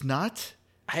it's not.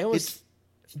 I always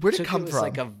Where'd it took come was from?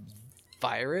 like a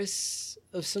virus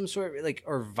of some sort, like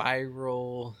or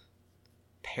viral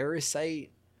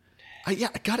parasite. I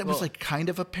got it was Well- like kind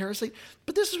of a parasite,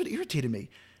 but this is what irritated me.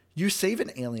 You save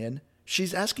an alien.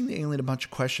 She's asking the alien a bunch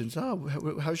of questions.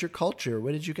 Oh, how's your culture?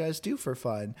 What did you guys do for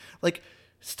fun? Like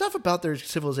stuff about their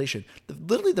civilization.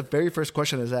 Literally, the very first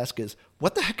question I was asked is,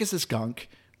 "What the heck is this gunk?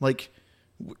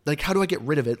 Like, how do I get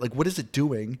rid of it? Like, what is it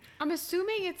doing?" I'm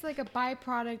assuming it's like a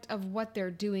byproduct of what they're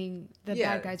doing, the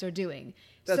Yeah. bad guys are doing.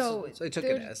 That's so what I took it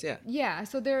they're- as, yeah. Yeah,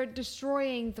 so they're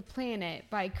destroying the planet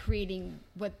by creating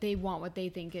what they want, what they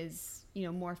think is,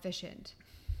 more efficient.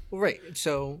 Well, right.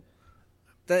 So,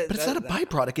 that, But it's not a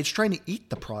byproduct. It's trying to eat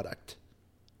the product.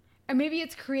 And maybe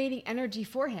it's creating energy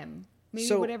for him. Maybe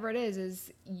So- whatever it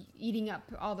is eating up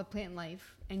all the plant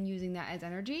life and using that as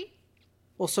energy.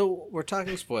 Well, so we're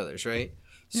talking spoilers, right?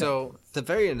 So the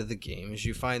very end of the game is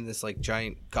you find this like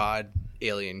giant god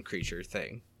alien creature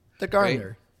thing. The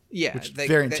Gardener, Yeah, which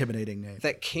very intimidating name.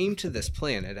 That came to this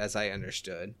planet, as I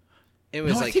understood. It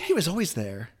was No, I like, think he was always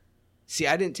there. see,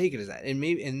 I didn't take it as that, and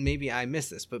maybe I missed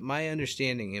this, but my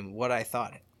understanding and what I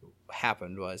thought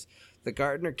happened was the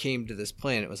gardener came to this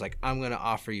planet. Was like, I'm going to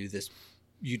offer you this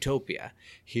utopia.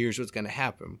 Here's what's going to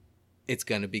happen. It's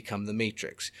going to become the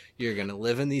Matrix. You're going to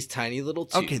live in these tiny little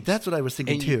tubes. Okay, that's what I was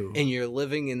thinking and too. and you're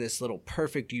living in this little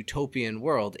perfect utopian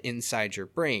world inside your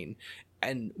brain.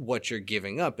 And what you're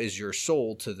giving up is your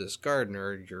soul to this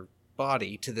gardener, your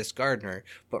body to this gardener.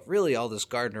 But really all this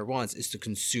gardener wants is to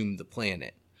consume the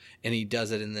planet. And he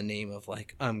does it in the name of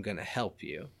like, I'm going to help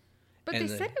you. But And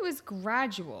they the- said it was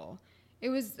gradual. It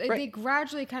was they Right.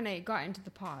 gradually kind of got into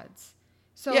the pods.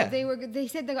 So Yeah. they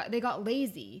said they got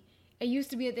lazy. It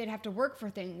used to be that they'd have to work for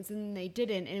things and they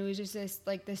didn't, and it was just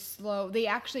this slow. They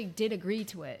actually did agree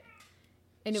to it,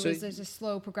 and it So- was just a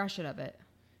slow progression of it.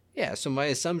 Yeah, so my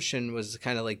assumption was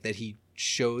kind of like that he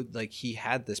showed like he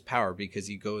had this power because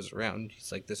he goes around,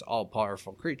 he's like this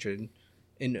all-powerful creature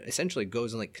and essentially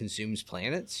goes and like consumes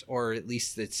planets, or at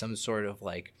least it's some sort of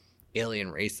like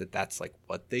alien race that's like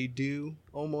what they do,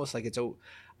 almost like it's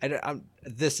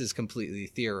this is completely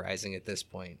theorizing at this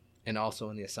point, and also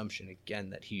in the assumption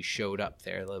again that he showed up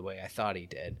there the way I thought he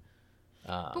did.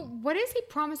 But what is he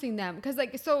promising them? Because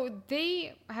so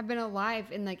they have been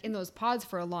alive in those pods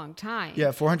for a long time. Yeah,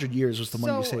 400 years was the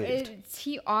one you So saved. is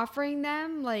he offering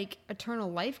them like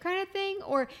eternal life kind of thing?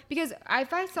 Or because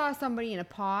if I saw somebody in a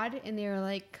pod and they were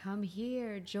like, come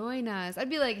here, join us, I'd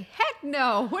be like, heck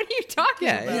no, what are you talking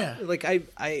about? Yeah. Like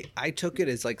I took it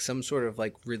as like some sort of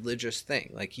like religious thing.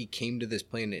 Like he came to this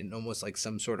planet in almost like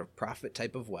some sort of prophet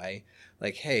type of way.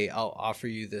 Like, hey, I'll offer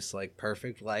you this like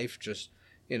perfect life. Just,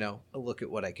 look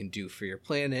at what I can do for your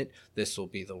planet. This will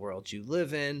be the world you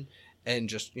live in. And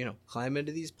just, climb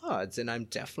into these pods. And I'm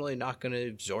definitely not going to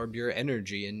absorb your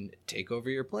energy and take over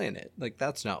your planet. Like,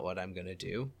 that's not what I'm going to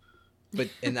do.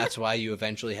 And that's why you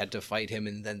eventually had to fight him.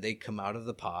 And then they come out of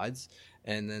the pods.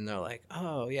 And then they're like,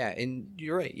 oh, yeah. And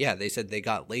you're right. Yeah, they said they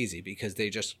got lazy because they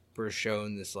just were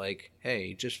shown this like,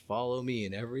 hey, just follow me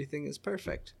and everything is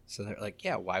perfect. So they're like,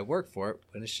 yeah, why work for it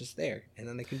when it's just there? And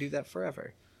then they can do that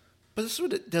forever. But this is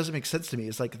what it doesn't make sense to me.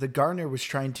 Is like the Gardener was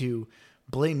trying to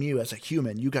blame you as a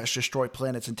human. You guys destroy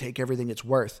planets and take everything it's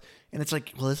worth. And it's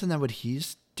like, well, isn't that what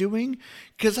he's doing?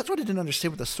 Because that's what I didn't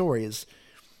understand with the story is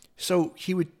So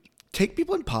he would take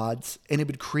people in pods, and it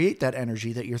would create that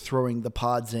energy that you're throwing the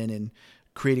pods in and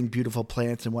creating beautiful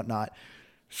plants and whatnot.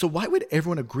 So why would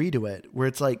everyone agree to it? Where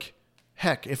it's like,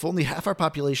 heck, if only half our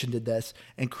population did this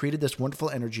and created this wonderful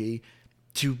energy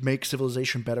to make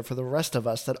civilization better for the rest of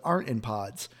us that aren't in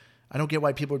pods. I don't get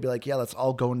why people would be like, yeah, let's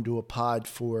all go into a pod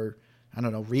for, I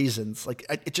don't know, reasons. Like,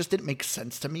 it just didn't make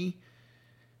sense to me.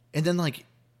 And then, like,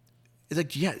 it's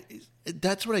like, yeah,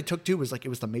 that's what I took too, was like, it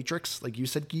was the Matrix, like you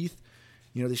said, Keith.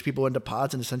 You know, these people went into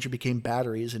pods and essentially became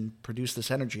batteries and produced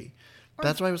this energy. But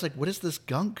that's why I was like, what is this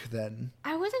gunk then?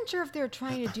 I wasn't sure if they were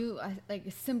trying to do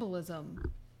a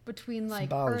symbolism between like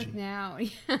Symbology. Earth now,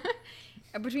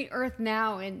 between Earth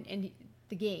now and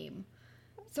the game.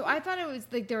 So I thought it was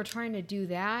like they were trying to do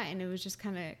that, and it was just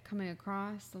kind of coming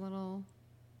across a little.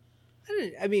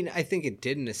 I mean, I think it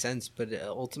did in a sense, but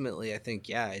ultimately, I think,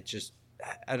 yeah, it just,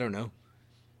 I don't know.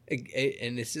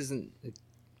 And this isn't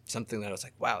something that I was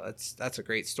like, wow, that's a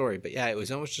great story. But yeah, it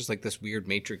was almost just like this weird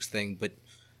Matrix thing, but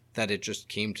that it just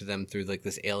came to them through like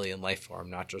this alien life form,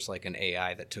 not just like an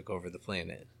AI that took over the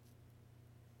planet.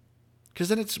 Because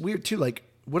then it's weird too. Like,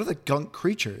 what are the gunk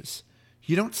creatures?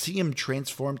 You don't see them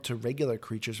transform to regular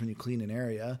creatures when you clean an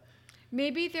area.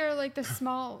 Maybe they're like the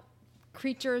small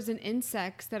creatures and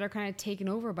insects that are kind of taken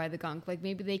over by the gunk. Like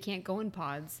maybe they can't go in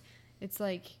pods. It's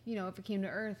like, you know, if it came to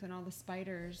Earth and all the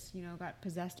spiders, you know, got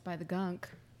possessed by the gunk.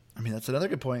 I mean, that's another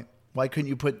good point. Why couldn't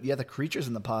you put, the creatures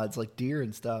in the pods, like deer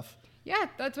and stuff? Yeah,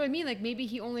 that's what I mean. Like maybe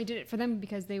he only did it for them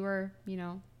because they were, you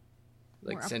know,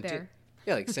 Like more up sentient, there.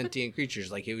 yeah, like sentient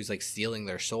creatures. Like it was like stealing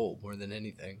their soul more than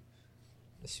anything.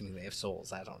 Assuming they have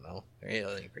souls, I don't know. They're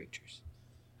alien creatures.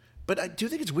 But I do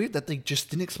think it's weird that they just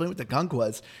didn't explain what the gunk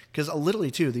was. Because literally,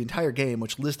 too, the entire game,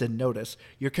 which Liz didn't notice,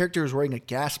 your character is wearing a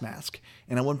gas mask.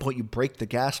 And at one point, you break the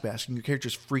gas mask, and your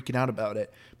character's freaking out about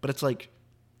it. But it's like,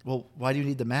 well, why do you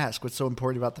need the mask? What's so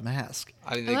important about the mask?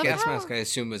 I mean, I the love gas how- mask, I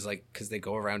assume, is like because they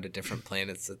go around to different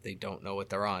planets that they don't know what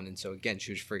they're on. And so, again,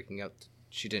 she was freaking out.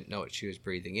 She didn't know what she was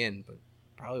breathing in, but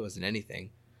probably wasn't anything.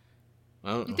 I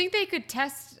don't know. You think they could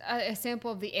test a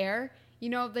sample of the air? You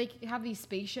know, they have these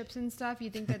spaceships and stuff. You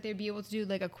think that they'd be able to do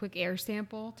like a quick air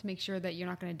sample to make sure that you're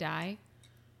not going to die?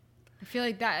 I feel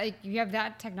like that, like, you have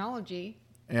that technology.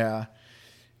 Yeah.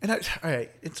 And all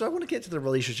right. And so I want to get to the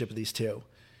relationship of these two.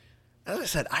 As I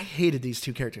said, I hated these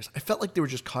two characters. I felt like they were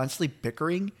just constantly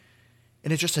bickering,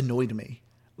 and it just annoyed me.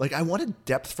 Like, I wanted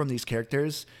depth from these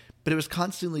characters, but it was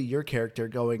constantly your character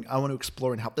going, I want to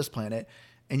explore and help this planet.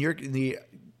 And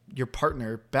your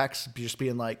partner, Bex, just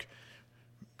being like,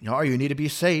 no, you need to be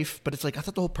safe. But it's like, I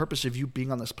thought the whole purpose of you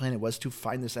being on this planet was to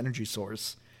find this energy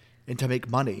source and to make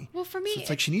money. Well, for me, so it's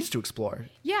like she needs to explore.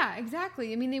 Yeah,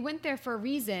 exactly. I mean, they went there for a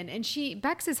reason, and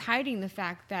Bex is hiding the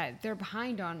fact that they're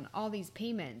behind on all these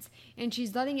payments, and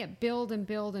she's letting it build and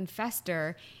build and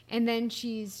fester, and then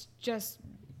she's just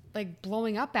like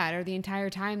blowing up at her the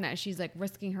entire time that she's like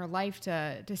risking her life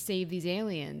to save these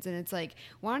aliens. And it's like,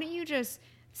 why don't you just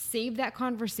save that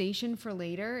conversation for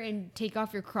later and take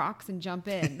off your Crocs and jump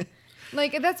in?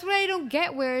 Like, that's what I don't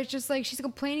get, where it's just like she's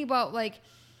complaining about like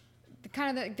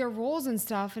their roles and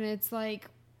stuff, and it's like,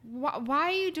 why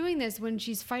are you doing this when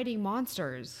she's fighting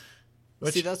monsters?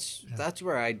 See, that's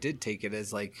where I did take it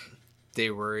as like they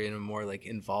were in a more like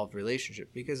involved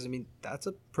relationship, because I mean that's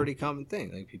a pretty common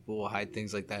thing. Like people will hide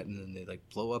things like that and then they like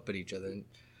blow up at each other. And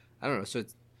I don't know. So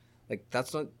it's like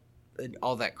that's not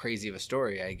all that crazy of a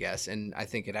story, I guess. And I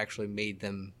think it actually made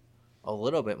them a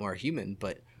little bit more human.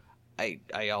 But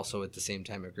I also at the same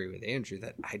time agree with Andrew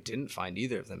that I didn't find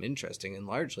either of them interesting, and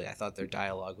largely I thought their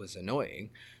dialogue was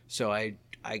annoying. So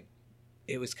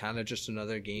it was kind of just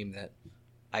another game that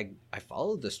I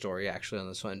followed the story actually on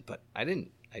this one, but I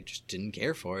just didn't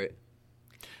care for it.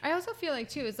 I also feel like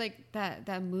too, it's like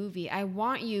that movie, I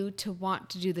want you to want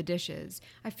to do the dishes.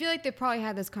 I feel like they probably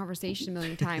had this conversation a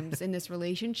million times in this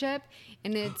relationship,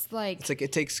 and it's like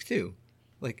It Takes Two,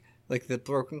 like the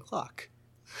broken clock.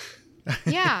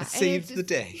 yeah, Saved the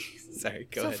day. Sorry,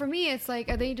 go ahead. So for me, it's like,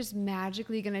 are they just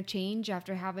magically going to change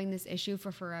after having this issue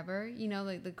for forever? You know,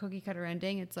 like the cookie cutter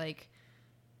ending. It's like,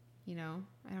 you know,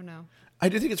 I don't know. I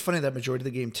do think it's funny that majority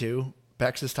of the game too,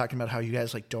 Bex is talking about how you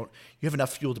guys you have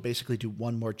enough fuel to basically do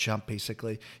one more jump.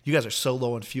 Basically, you guys are so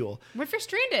low on fuel. What if you're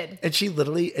stranded? And she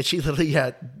literally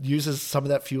uses some of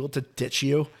that fuel to ditch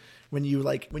you when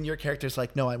your character's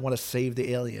like, no, I want to save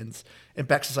the aliens. And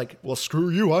Bex is like, well, screw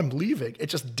you, I'm leaving. It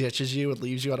just ditches you and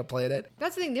leaves you on a planet.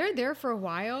 That's the thing. They're there for a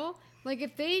while. Like,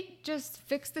 if they just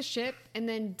fixed the ship and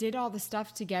then did all the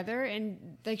stuff together,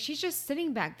 and like she's just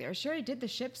sitting back there. She already did the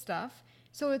ship stuff.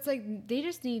 So it's like they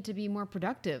just need to be more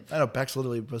productive. I know Bex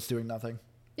literally was doing nothing.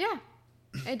 Yeah.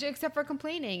 except for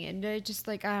complaining. And just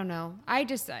like, I don't know.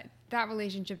 That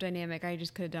relationship dynamic, I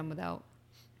just could have done without.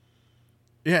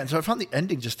 Yeah, and so I found the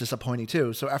ending just disappointing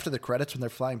too. So after the credits, when they're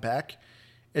flying back,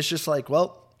 it's just like,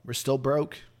 well, we're still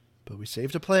broke, but we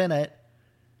saved a planet.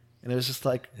 And it was just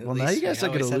like, well, now you guys are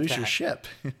going to lose your ship.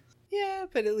 Yeah,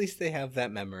 but at least they have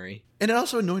that memory. And it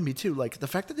also annoyed me too, like the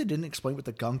fact that they didn't explain what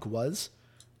the gunk was.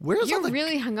 You're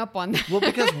really hung up on that. Well,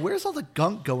 because where's all the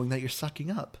gunk going that you're sucking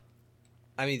up?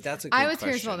 I mean, that's a good question. I was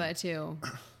curious about that too.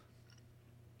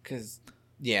 Because,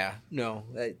 yeah, no,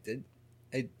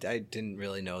 I didn't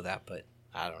really know that, but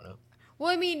I don't know. Well,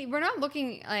 I mean, we're not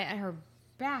looking at her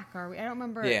back, are we? I don't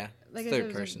remember. Yeah, like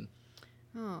third person.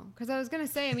 Because I was going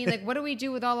to say, I mean, like, what do we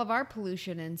do with all of our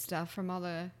pollution and stuff from all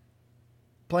the...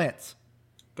 Plants.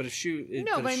 But if she's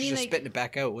just spitting it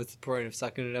back out, what's the point of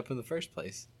sucking it up in the first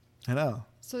place? I know.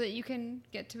 So that you can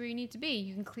get to where you need to be.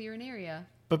 You can clear an area.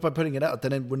 But by putting it out,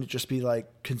 then it wouldn't just be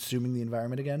like consuming the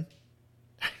environment again?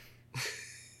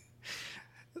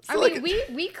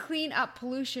 We clean up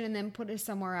pollution and then put it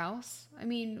somewhere else. I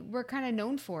mean, we're kind of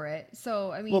known for it.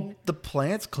 So, I mean... Well, the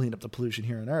plants clean up the pollution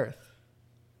here on Earth.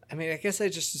 I mean, I guess I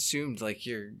just assumed, like,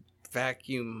 your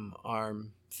vacuum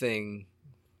arm thing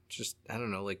just, I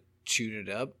don't know, like, chewed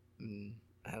it up. And,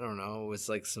 I don't know, it was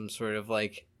like some sort of,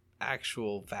 like,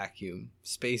 actual vacuum,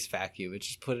 space vacuum. It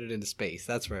just put it into space.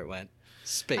 That's where it went.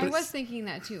 Space. I was thinking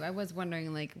that, too. I was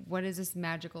wondering, like, what is this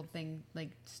magical thing,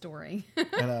 like, storing?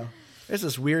 I know. It's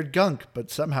this weird gunk,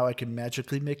 but somehow I can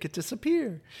magically make it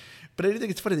disappear. But I do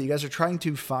think it's funny that you guys are trying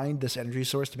to find this energy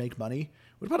source to make money.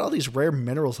 What about all these rare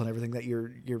minerals and everything that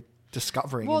you're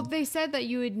discovering? Well, they said that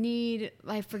you would need,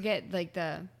 I forget, like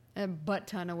a butt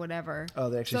ton or whatever. Oh,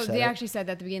 they actually said they actually said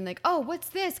that at the beginning, like, oh, what's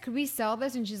this? Could we sell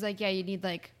this? And she's like, yeah, you need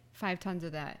like 5 tons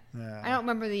of that. Yeah. I don't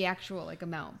remember the actual like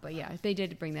amount, but yeah, they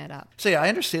did bring that up. So yeah, I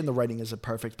understand the writing isn't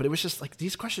perfect, but it was just like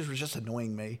these questions were just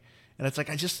annoying me. And it's like,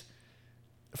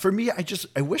 for me,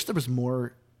 I wish there was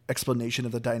more explanation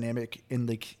of the dynamic in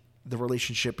like the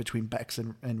relationship between Bex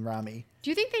and Rami. Do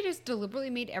you think they just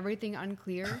deliberately made everything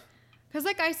unclear? Because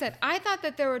like I said, I thought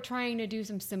that they were trying to do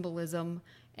some symbolism.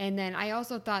 And then I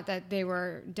also thought that they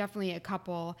were definitely a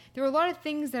couple. There were a lot of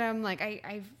things that I'm like,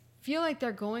 I feel like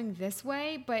they're going this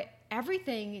way, but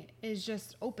everything is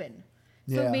just open.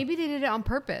 So maybe they did it on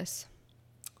purpose.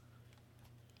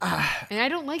 And I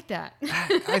don't like that.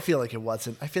 I feel like it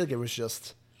wasn't. I feel like it was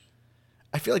just...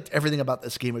 I feel like everything about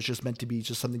this game was just meant to be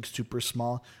just something super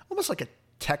small, almost like a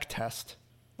tech test.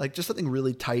 Like just something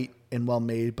really tight and well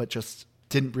made, but just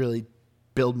didn't really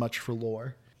build much for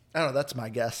lore. I don't know, that's my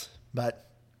guess. But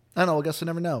I don't know, I guess we'll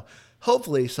never know.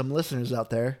 Hopefully some listeners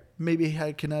out there, maybe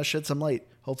I can shed some light.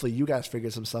 Hopefully you guys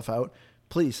figure some stuff out.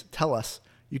 Please tell us.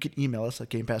 You can email us at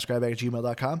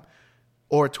GamePassGrabBag@gmail.com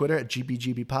or Twitter at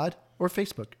GBGBpod or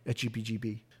Facebook at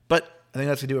GBGB. But I think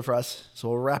that's going to do it for us. So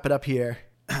we'll wrap it up here.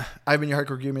 I've been your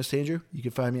hardcore gamer, Mr. Andrew. You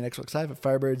can find me on Xbox Live at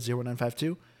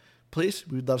Firebird0952. Please,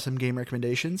 we'd love some game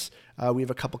recommendations. We have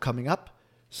a couple coming up,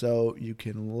 so you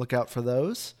can look out for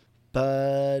those.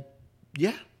 But,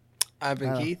 yeah. I've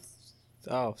been Keith.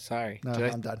 Oh, sorry. No,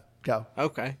 I'm done. Go.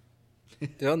 Okay.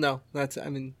 No, I'll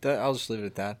just leave it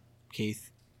at that.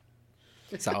 Keith.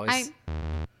 It's always...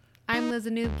 I'm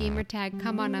Lizanoob, gamer tag.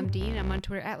 Come on, I'm Dean. I'm on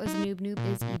Twitter at Lizanoob. Noob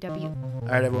is EW. All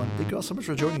right, everyone. Thank you all so much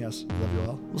for joining us. Love you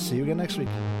all. We'll see you again next week.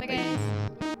 Bye, guys.